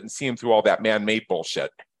 I just didn't see him through all that man-made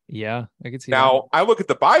bullshit. Yeah, I can see now, that. I look at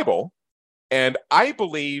the Bible, and I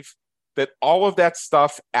believe that all of that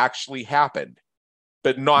stuff actually happened,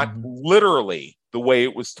 but not literally the way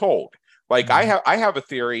it was told. Like, I have a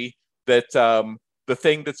theory that the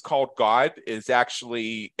thing that's called God is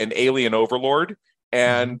actually an alien overlord,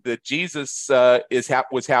 and that Jesus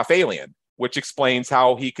was half alien, which explains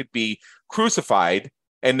how he could be crucified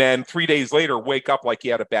and then 3 days later wake up like he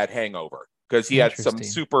had a bad hangover, because he had some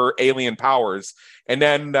super alien powers. And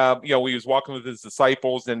then he was walking with his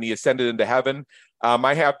disciples and he ascended into heaven.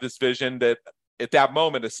 I have this vision that at that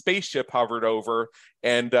moment a spaceship hovered over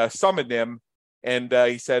and summoned him, and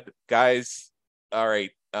he said, "Guys, all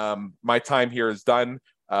right, my time here is done.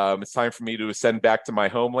 It's time for me to ascend back to my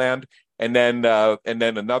homeland." And then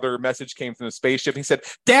another message came from the spaceship. He said,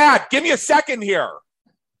 "Dad, give me a second here."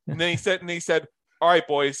 And then he said, "All right,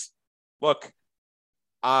 boys, look,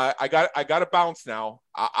 I got to bounce now.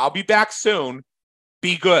 I'll be back soon.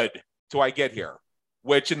 Be good till I get here,"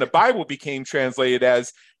 which in the Bible became translated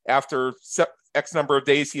as, after X number of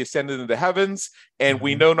days, he ascended into the heavens, and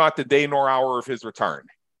we know not the day nor hour of his return.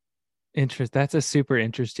 That's a super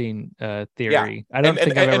interesting theory. I don't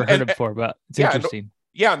think I've ever heard it before, but it's interesting.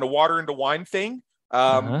 And the water into wine thing,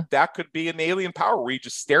 that could be an alien power where he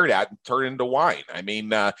just stared at and turned into wine. I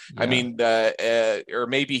mean, or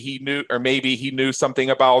maybe he knew something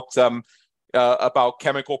about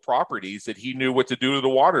chemical properties, that he knew what to do to the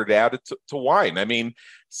water to add it to wine. I mean,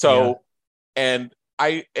 and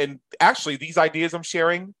actually these ideas I'm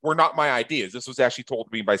sharing were not my ideas. This was actually told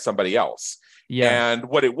to me by somebody else. Yeah. And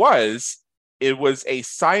what it was a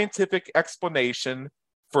scientific explanation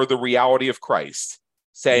for the reality of Christ,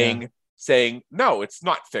 saying, no, it's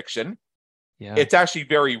not fiction. Yeah. It's actually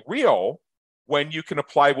very real when you can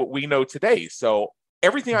apply what we know today. So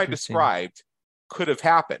everything I described could have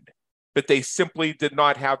happened. but they simply did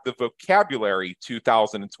not have the vocabulary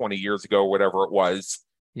 2020 years ago, or whatever it was,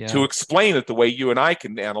 to explain it the way you and I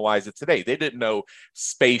can analyze it today. They didn't know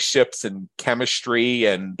spaceships and chemistry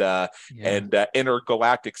and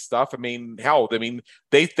intergalactic stuff. I mean, hell,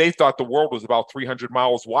 they thought the world was about 300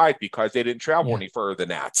 miles wide because they didn't travel any further than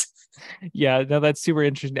that. Yeah, no, that's super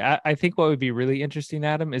interesting. I think what would be really interesting,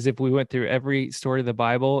 Adam, is if we went through every story of the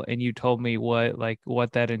Bible and you told me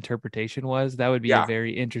what that interpretation was. That would be a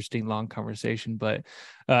very interesting long conversation. But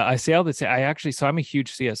I say all that say, I'm a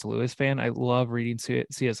huge C.S. Lewis fan. I love reading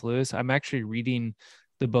C.S. Lewis. I'm actually reading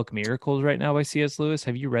the book Miracles right now by C.S. Lewis.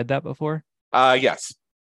 Have you read that before? Yes.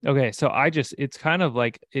 Okay, so it's kind of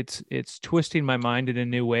like it's twisting my mind in a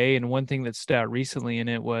new way. And one thing that stood out recently in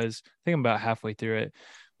it was, I think I'm about halfway through it,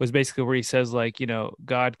 was basically where he says, like, you know,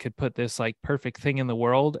 God could put this like perfect thing in the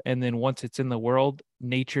world, and then once it's in the world,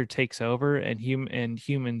 nature takes over, and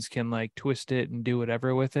humans can like twist it and do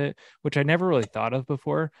whatever with it, which I never really thought of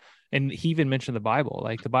before. And he even mentioned the Bible,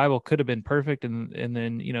 like the Bible could have been perfect, and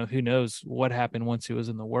then, you know, who knows what happened once it was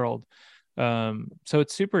in the world. So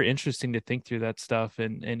it's super interesting to think through that stuff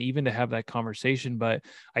and even to have that conversation. But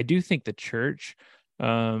I do think the church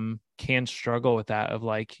can struggle with that, of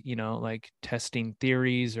like, you know, like testing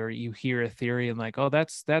theories, or you hear a theory and like, oh,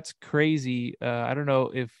 that's crazy. I don't know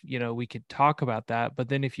if, you know, we could talk about that. But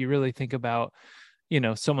then if you really think about, you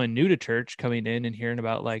know, someone new to church coming in and hearing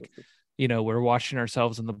about like, you know, we're washing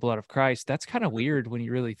ourselves in the blood of Christ, that's kind of weird when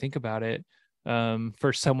you really think about it,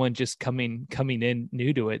 for someone just coming in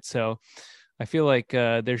new to it. So I feel like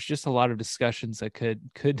there's just a lot of discussions that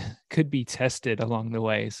could be tested along the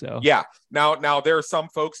way. So yeah, now there are some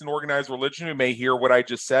folks in organized religion who may hear what I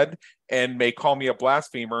just said and may call me a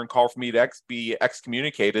blasphemer and call for me to be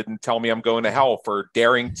excommunicated and tell me I'm going to hell for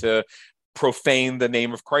daring to profane the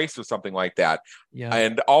name of Christ or something like that. Yeah.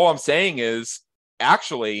 And all I'm saying is,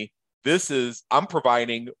 actually, I'm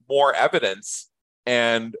providing more evidence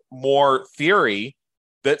and more theory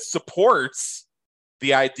that supports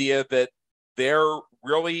the idea that there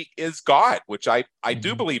really is God, which I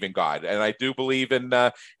do believe in God, and I do believe in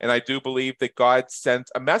and I do believe that God sent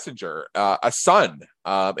a messenger, a son,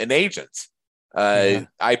 an agent.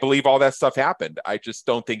 I believe all that stuff happened. I just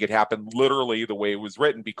don't think it happened literally the way it was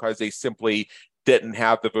written, because they simply didn't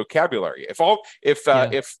have the vocabulary. If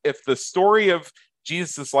the story of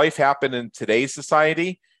Jesus' life happened in today's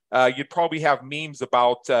society, you'd probably have memes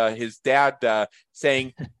about his dad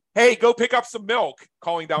saying, "Hey, go pick up some milk,"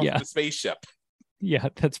 calling down from the spaceship. Yeah,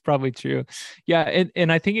 that's probably true. Yeah,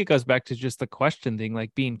 and I think it goes back to just the question thing,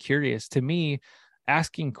 like being curious. To me,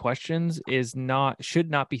 asking questions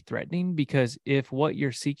should not be threatening, because if what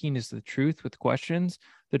you're seeking is the truth with questions,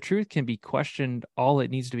 the truth can be questioned all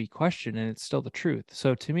it needs to be questioned, and it's still the truth.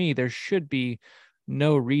 So to me, there should be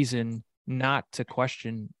no reason not to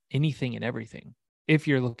question anything and everything if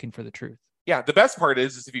you're looking for the truth. Yeah, the best part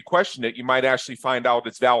is if you question it, you might actually find out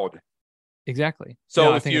it's valid. Exactly.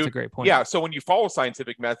 So I think that's a great point. Yeah, so when you follow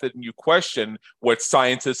scientific method and you question what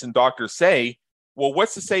scientists and doctors say, well,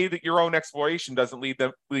 what's to say that your own exploration doesn't lead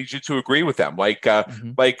you to agree with them? Like a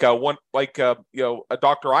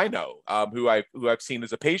doctor I know, who I've seen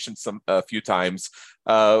as a patient a few times.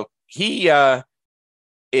 He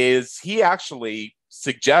actually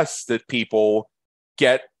suggests that people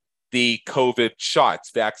get the COVID shots,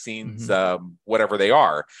 vaccines, whatever they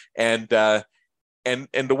are, and the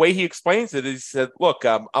way he explains it is, he said, "Look,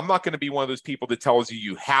 I'm not going to be one of those people that tells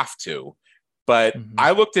you have to, but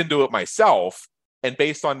I looked into it myself, and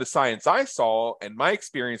based on the science I saw and my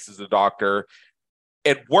experience as a doctor,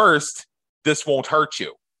 at worst, this won't hurt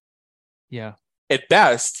you. Yeah. At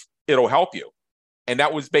best, it'll help you." And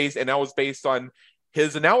that was based on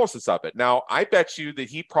his analysis of it. Now, I bet you that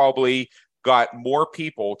he probably got more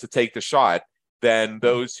people to take the shot than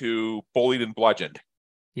those who bullied and bludgeoned.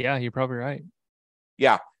 Yeah, you're probably right.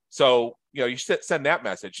 Yeah. So, you send that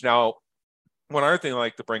message. Now, one other thing I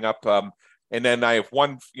like to bring up, and then I have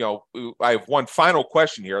one final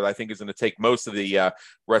question here that I think is going to take most of the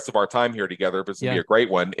rest of our time here together, but it's going to be a great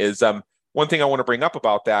one, is one thing I want to bring up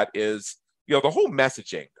about that is, the whole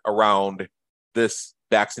messaging around this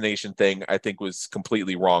vaccination thing, I think, was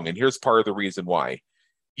completely wrong. And here's part of the reason why.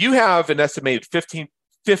 You have an estimated 50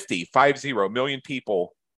 million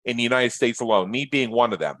people in the United States alone, me being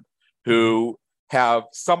one of them, who have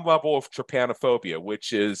some level of trypanophobia,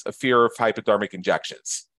 which is a fear of hypodermic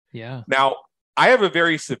injections. Yeah. Now, I have a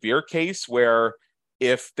very severe case where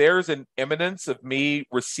if there's an imminence of me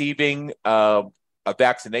receiving a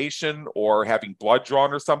vaccination or having blood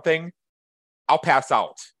drawn or something, I'll pass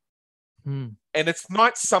out. And it's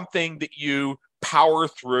not something that you power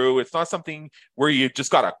through. It's not something where you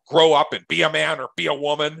just got to grow up and be a man or be a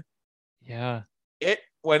woman. Yeah.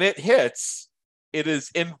 When it hits, it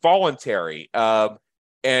is involuntary. And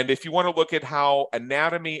if you want to look at how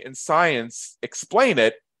anatomy and science explain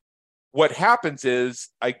it, what happens is,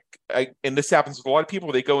 and this happens with a lot of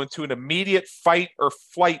people, they go into an immediate fight or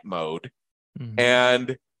flight mode,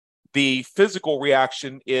 and the physical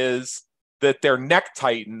reaction is that their neck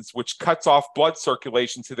tightens, which cuts off blood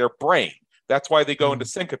circulation to their brain. That's why they go into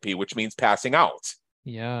syncope, which means passing out.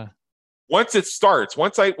 Yeah. Once it starts,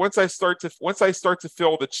 once I start to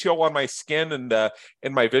feel the chill on my skin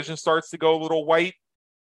and my vision starts to go a little white,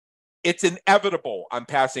 it's inevitable I'm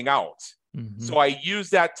passing out. So I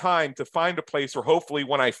use that time to find a place where hopefully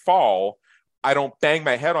when I fall, I don't bang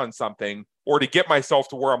my head on something, or to get myself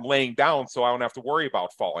to where I'm laying down so I don't have to worry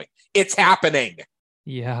about falling. It's happening.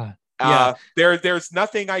 Yeah. There's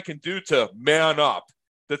nothing I can do to man up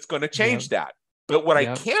that's going to change that. But what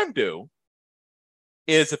I can do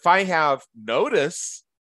is, if I have notice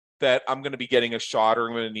that I'm going to be getting a shot or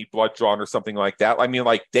I'm going to need blood drawn or something like that, I mean,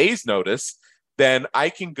 like days notice, then I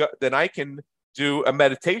can do a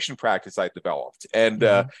meditation practice I developed. And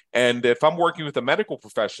if I'm working with a medical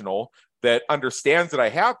professional that understands that I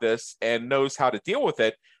have this and knows how to deal with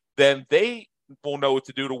it, then they will know what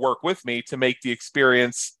to do to work with me to make the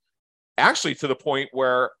experience actually to the point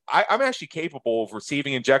where I'm actually capable of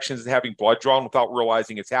receiving injections and having blood drawn without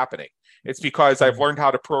realizing it's happening. It's because I've learned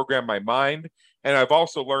how to program my mind, and I've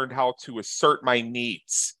also learned how to assert my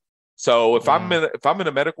needs. So if I'm in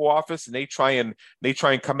a medical office and they try and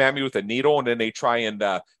come at me with a needle, and then they try and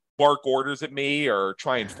bark orders at me or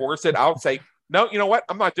try and force it, I'll say, no, you know what?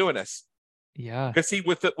 I'm not doing this. Yeah. Because see,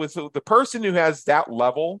 with the person who has that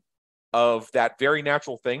level of that very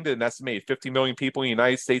natural thing that an estimated 50 million people in the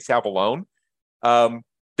United States have alone,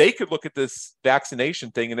 they could look at this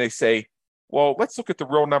vaccination thing and they say, well, let's look at the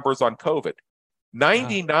real numbers on COVID.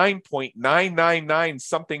 99.999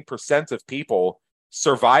 something percent of people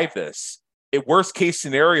survive this. In worst case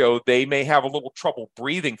scenario, they may have a little trouble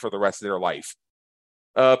breathing for the rest of their life.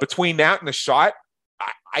 Between that and the shot,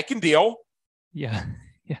 I can deal. Yeah.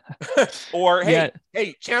 Or hey,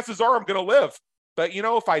 chances are I'm going to live. But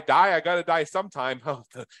if I die, I got to die sometime.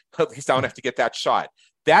 At least I don't have to get that shot.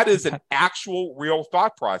 That is an actual real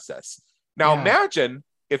thought process. Now imagine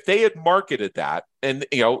if they had marketed that, and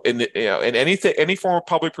in any form of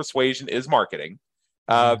public persuasion is marketing.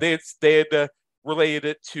 They had related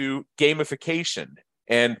it to gamification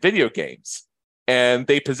and video games, and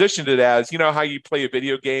they positioned it as, how you play a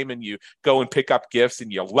video game and you go and pick up gifts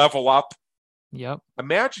and you level up. Yep.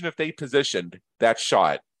 Imagine if they positioned that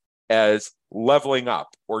shot as leveling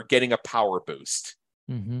up or getting a power boost.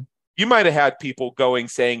 You might have had people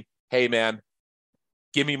saying, hey man,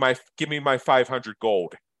 give me my 500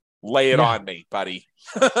 gold, lay it on me, buddy.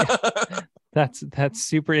 That's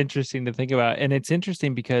super interesting to think about. And it's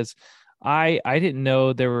interesting because I didn't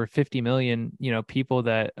know there were 50 million, people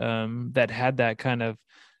that had that kind of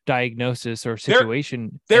diagnosis or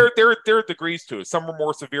situation. There are degrees to it. Some are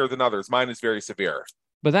more severe than others. Mine is very severe.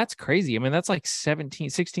 But that's crazy. I mean, that's like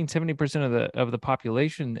 70% of the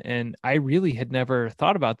population. And I really had never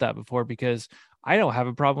thought about that before because I don't have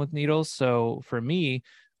a problem with needles. So for me,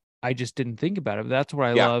 I just didn't think about it. But that's where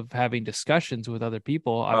I love having discussions with other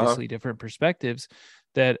people, obviously different perspectives.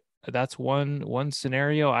 That's one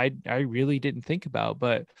scenario I really didn't think about.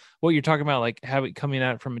 But what you're talking about, like coming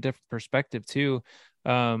at it from a different perspective too.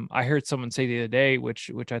 I heard someone say the other day,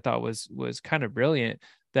 which I thought was kind of brilliant,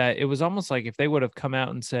 that it was almost like if they would have come out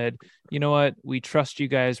and said, you know what, we trust you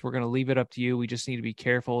guys, we're going to leave it up to you, we just need to be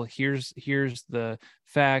careful, here's the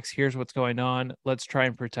facts, here's what's going on, let's try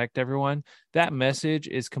and protect everyone. That message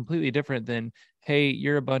is completely different than, hey,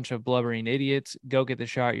 you're a bunch of blubbering idiots, go get the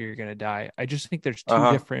shot, you're going to die. I just think there's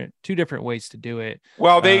two different ways to do it.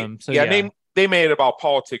 Well, they made it about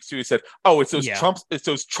politics too. He said, "Oh, it's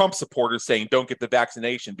those Trump supporters saying don't get the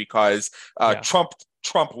vaccination because Trump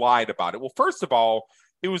lied about it." Well, first of all,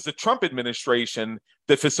 it was the Trump administration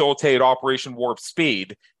that facilitated Operation Warp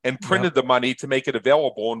Speed and printed the money to make it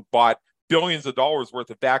available and bought billions of dollars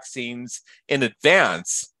worth of vaccines in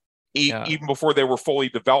advance, even before they were fully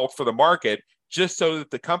developed for the market, just so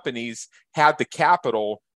that the companies had the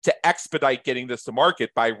capital to expedite getting this to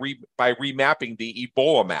market by remapping the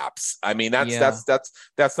Ebola maps. I mean,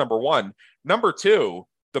 that's number one. Number two,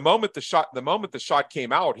 the moment the shot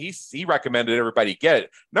came out, he recommended everybody get it.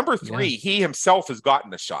 Number three, he himself has gotten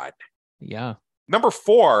the shot. Yeah. Number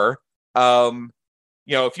four,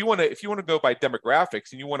 if you want to go by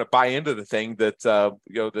demographics and you want to buy into the thing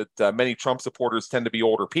that many Trump supporters tend to be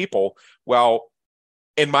older people, well,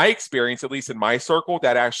 in my experience, at least in my circle,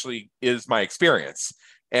 that actually is my experience.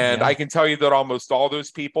 And I can tell you that almost all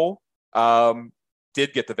those people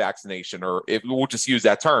did get the vaccination, or if we'll just use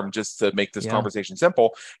that term just to make this Yeah. conversation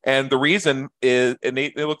simple. And the reason is, and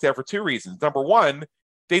they looked at it for two reasons. Number one,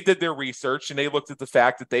 they did their research and they looked at the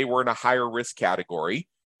fact that they were in a higher risk category.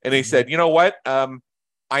 And they said, you know what? I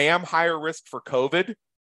am higher risk for COVID.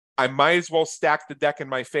 I might as well stack the deck in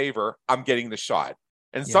my favor. I'm getting the shot.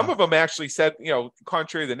 And some of them actually said,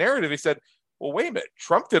 contrary to the narrative, they said, well, wait a minute.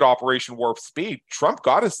 Trump did Operation Warp Speed. Trump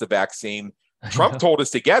got us the vaccine. Trump told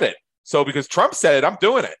us to get it. So because Trump said it, I'm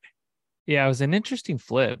doing it. Yeah, it was an interesting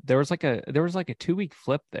flip. There was like a 2-week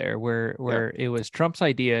flip there where it was Trump's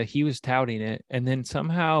idea, he was touting it, and then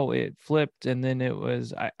somehow it flipped, and then it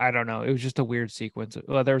was I don't know, it was just a weird sequence.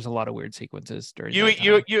 Well, there was a lot of weird sequences during that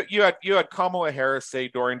time. You had Kamala Harris say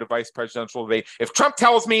during the vice presidential debate, if Trump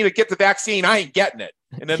tells me to get the vaccine, I ain't getting it.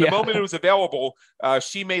 And then the moment it was available,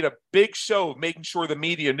 she made a big show of making sure the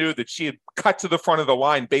media knew that she had cut to the front of the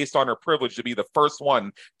line based on her privilege to be the first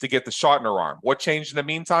one to get the shot in her arm. What changed in the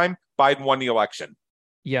meantime? Biden won the election.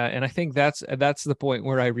 Yeah, and I think that's the point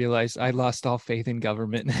where I realized I lost all faith in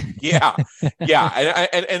government. Yeah.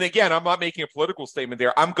 And again, I'm not making a political statement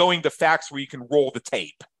there. I'm going to facts where you can roll the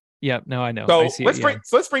tape. Yeah, no, I know. So I see let's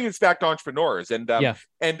bring this back to entrepreneurs. And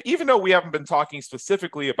and even though we haven't been talking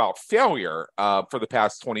specifically about failure for the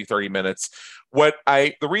past 20, 30 minutes,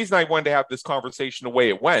 the reason I wanted to have this conversation the way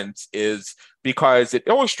it went is because it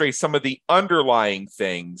illustrates some of the underlying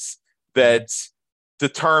things that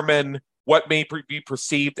determine what may be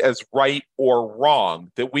perceived as right or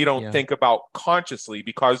wrong that we don't think about consciously,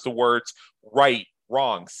 because the words right,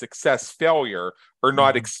 wrong, success, failure are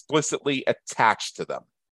not explicitly attached to them.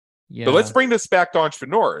 Yeah. So let's bring this back to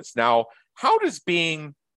entrepreneurs. Now, how does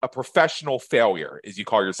being a professional failure, as you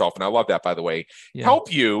call yourself, and I love that, by the way,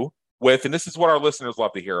 help you with, and this is what our listeners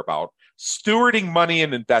love to hear about, stewarding money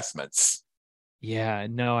and investments? Yeah,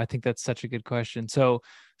 no, I think that's such a good question. So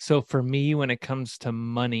for me, when it comes to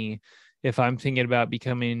money, if I'm thinking about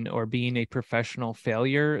becoming or being a professional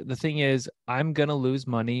failure, the thing is, I'm going to lose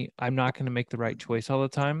money. I'm not going to make the right choice all the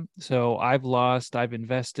time. So I've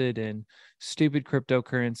invested in stupid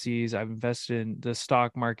cryptocurrencies. I've invested in the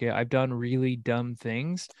stock market. I've done really dumb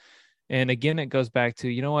things. And again, it goes back to,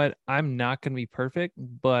 you know what? I'm not going to be perfect,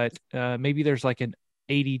 but maybe there's like an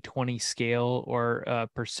 80-20 scale or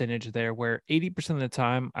percentage there where 80% of the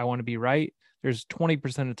time I want to be right. There's 20%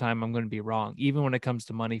 of the time I'm going to be wrong, even when it comes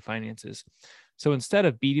to money finances. So instead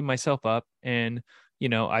of beating myself up and,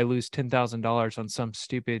 I lose $10,000 on some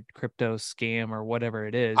stupid crypto scam or whatever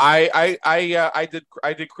it is. I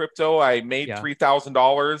did crypto. I made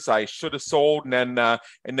 $3,000. I should have sold, and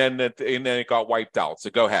then it got wiped out.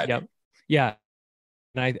 So go ahead. Yep. Yeah.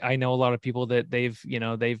 And I know a lot of people that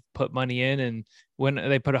they've put money in, and when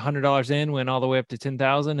they put $100 in, went all the way up to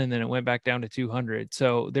 10,000, and then it went back down to 200.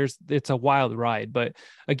 So it's a wild ride. But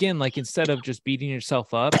again, like, instead of just beating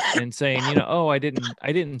yourself up and saying, oh, I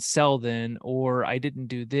didn't sell then, or I didn't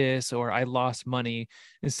do this, or I lost money.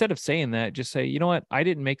 Instead of saying that, just say, you know what, I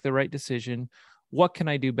didn't make the right decision. What can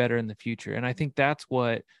I do better in the future? And I think that's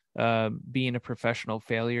what being a professional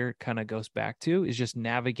failure kind of goes back to, is just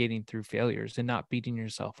navigating through failures and not beating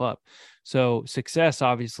yourself up. So success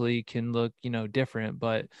obviously can look, different,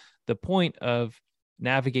 but the point of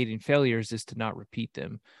navigating failures is to not repeat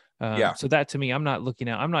them. So that, to me, I'm not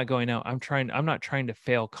trying to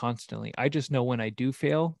fail constantly. I just know when I do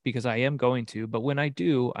fail, because I am going to, but when I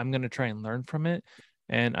do, I'm going to try and learn from it.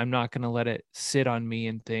 And I'm not going to let it sit on me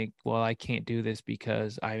and think, well, I can't do this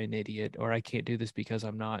because I'm an idiot, or I can't do this because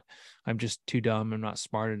I'm just too dumb. I'm not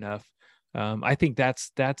smart enough. I think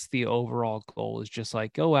that's the overall goal, is just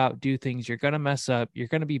like, go out, do things. You're going to mess up. You're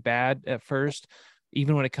going to be bad at first,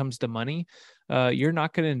 even when it comes to money. You're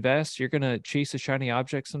not going to invest. You're going to chase a shiny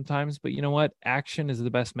object sometimes, but you know what? Action is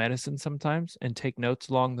the best medicine sometimes, and take notes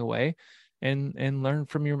along the way and learn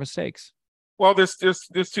from your mistakes. Well, there's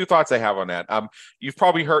two thoughts I have on that. You've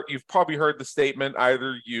probably heard the statement,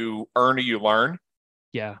 either you earn or you learn.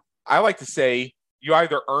 Yeah. I like to say you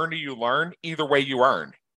either earn or you learn. Either way, you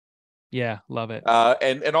earn. Yeah, love it.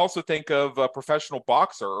 And also think of a professional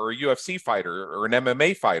boxer or a UFC fighter or an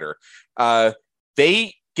MMA fighter.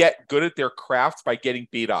 They get good at their craft by getting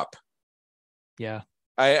beat up. Yeah.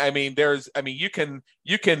 You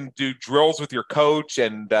can do drills with your coach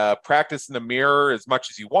and practice in the mirror as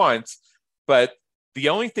much as you want. But the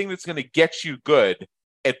only thing that's going to get you good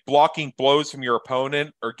at blocking blows from your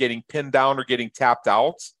opponent or getting pinned down or getting tapped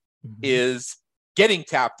out is getting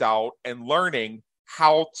tapped out and learning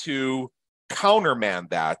how to countermand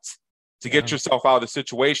that to get yourself out of the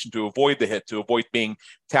situation, to avoid the hit, to avoid being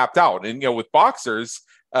tapped out. And, with boxers,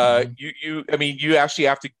 you actually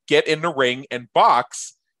have to get in the ring and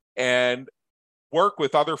box and work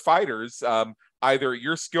with other fighters. either at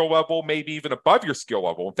your skill level, maybe even above your skill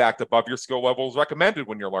level. In fact, above your skill level is recommended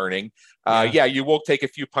when you're learning. You will take a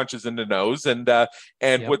few punches in the nose, and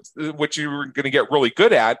what you're going to get really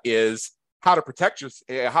good at is how to protect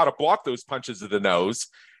how to block those punches of the nose,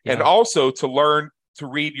 and also to learn to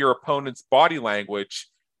read your opponent's body language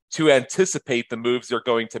to anticipate the moves they're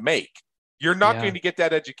going to make. You're not going to get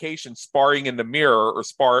that education sparring in the mirror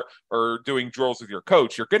or doing drills with your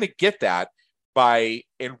coach. You're going to get that by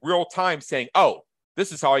in real time saying, oh,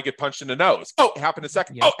 this is how I get punched in the nose. Oh, it happened a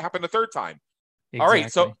second. Oh, it happened a third time. Exactly.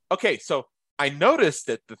 All right. So I noticed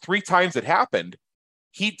that the 3 times it happened,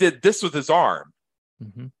 he did this with his arm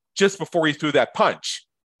just before he threw that punch.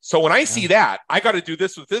 So when I see that, I got to do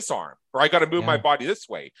this with this arm, or I got to move my body this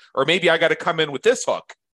way, or maybe I got to come in with this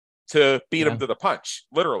hook to beat him to the punch,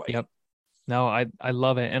 literally. Yep. No, I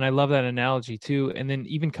love it. And I love that analogy too. And then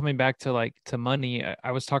even coming back to money,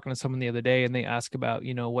 I was talking to someone the other day and they asked about,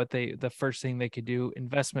 what the first thing they could do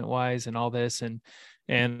investment wise and all this. And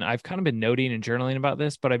I've kind of been noting and journaling about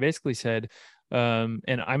this, but I basically said, and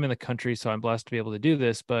I'm in the country, so I'm blessed to be able to do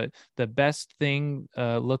this, but the best thing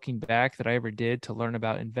looking back that I ever did to learn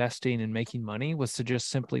about investing and making money was to just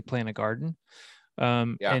simply plant a garden.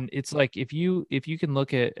 And it's like, if you can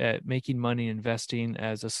look at making money, investing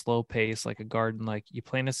as a slow pace, like a garden, like you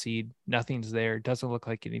plant a seed, nothing's there, doesn't look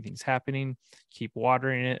like anything's happening, keep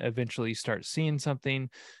watering it, eventually you start seeing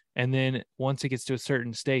something. And then once it gets to a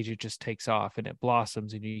certain stage, it just takes off and it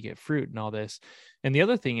blossoms and you get fruit and all this. And the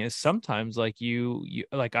other thing is sometimes you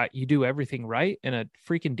do everything right and a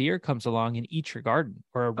freaking deer comes along and eats your garden,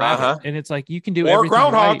 or a rabbit. And it's like, you can do everything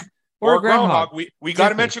right. Or groundhog. We got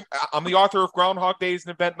to mention, I'm the author of Groundhog Days,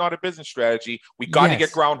 an event, not a business strategy. We got to get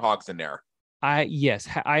groundhogs in there. I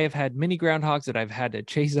have had many groundhogs that I've had to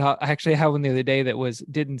chase out. I actually had one the other day that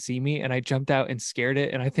didn't see me, and I jumped out and scared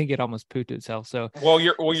it, and I think it almost pooped itself. So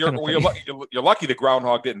you're lucky the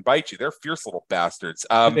groundhog didn't bite you. They're fierce little bastards.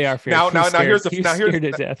 They are fierce.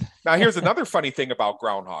 Now here's another funny thing about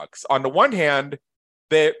groundhogs. On the one hand,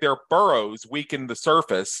 their burrows weaken the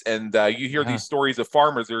surface, and you hear these stories of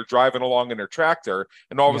farmers that are driving along in their tractor,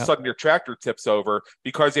 and all of a sudden your tractor tips over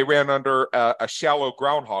because they ran under a shallow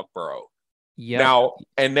groundhog burrow. Now,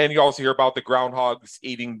 and then you also hear about the groundhogs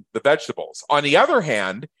eating the vegetables. On the other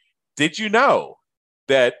hand, did you know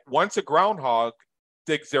that once a groundhog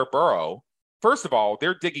digs their burrow, first of all,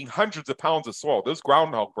 they're digging hundreds of pounds of soil. Those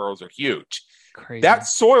groundhog burrows are huge. Crazy. That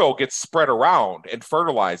soil gets spread around and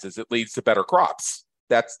fertilizes. It leads to better crops.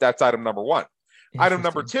 That's item number 1. Item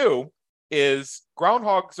number 2 is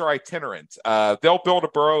groundhogs are itinerant. They'll build a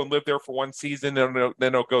burrow and live there for one season, and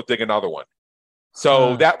then they'll go dig another one.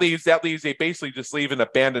 So that leaves they basically just leave an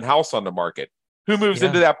abandoned house on the market. Who moves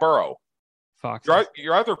into that burrow? Foxes.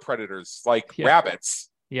 Your other predators, like rabbits.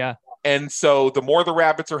 Yeah. And so the more the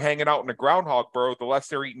rabbits are hanging out in the groundhog burrow, the less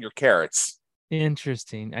they're eating your carrots.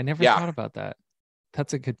 Interesting. I never thought about that.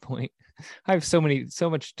 That's a good point. I have so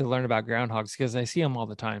much to learn about groundhogs because I see them all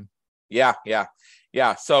the time. Yeah.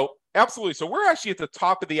 So absolutely. So we're actually at the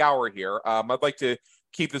top of the hour here. I'd like to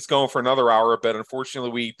keep this going for another hour, but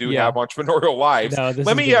unfortunately we do have entrepreneurial lives. No, this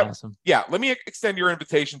is awesome. Let me extend your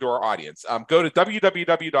invitation to our audience. Go to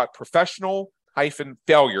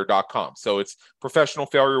www.professional-failure.com. So it's professional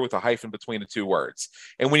failure with a hyphen between the 2 words.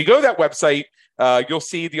 And when you go to that website, you'll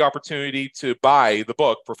see the opportunity to buy the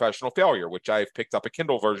book Professional Failure, which I've picked up a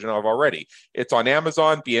Kindle version of already. It's on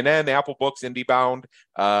Amazon, BNN, Apple Books, IndieBound.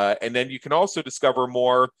 And then you can also discover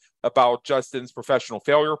more about Justin's Professional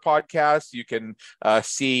Failure podcast. You can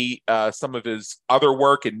see some of his other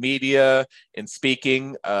work in media and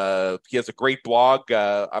speaking. He has a great blog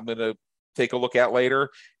I'm going to take a look at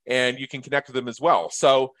later, and you can connect with him as well.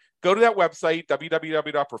 So go to that website,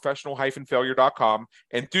 www.professional-failure.com,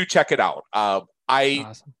 and do check it out.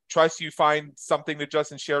 I trust you find something that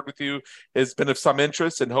Justin shared with you has been of some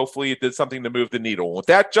interest, and hopefully it did something to move the needle. With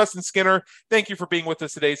that, Justin Skinner, thank you for being with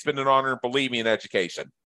us today. It's been an honor, and believe me, in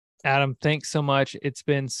education. Adam, thanks so much. It's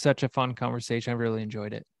been such a fun conversation. I really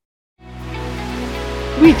enjoyed it.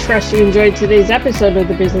 We trust you enjoyed today's episode of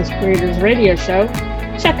the Business Creators Radio Show.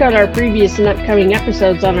 Check out our previous and upcoming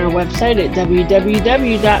episodes on our website at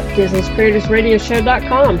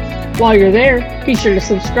www.businesscreatorsradioshow.com. While you're there, be sure to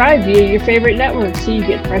subscribe via your favorite network so you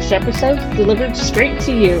get fresh episodes delivered straight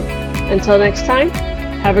to you. Until next time,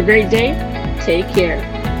 have a great day. Take care.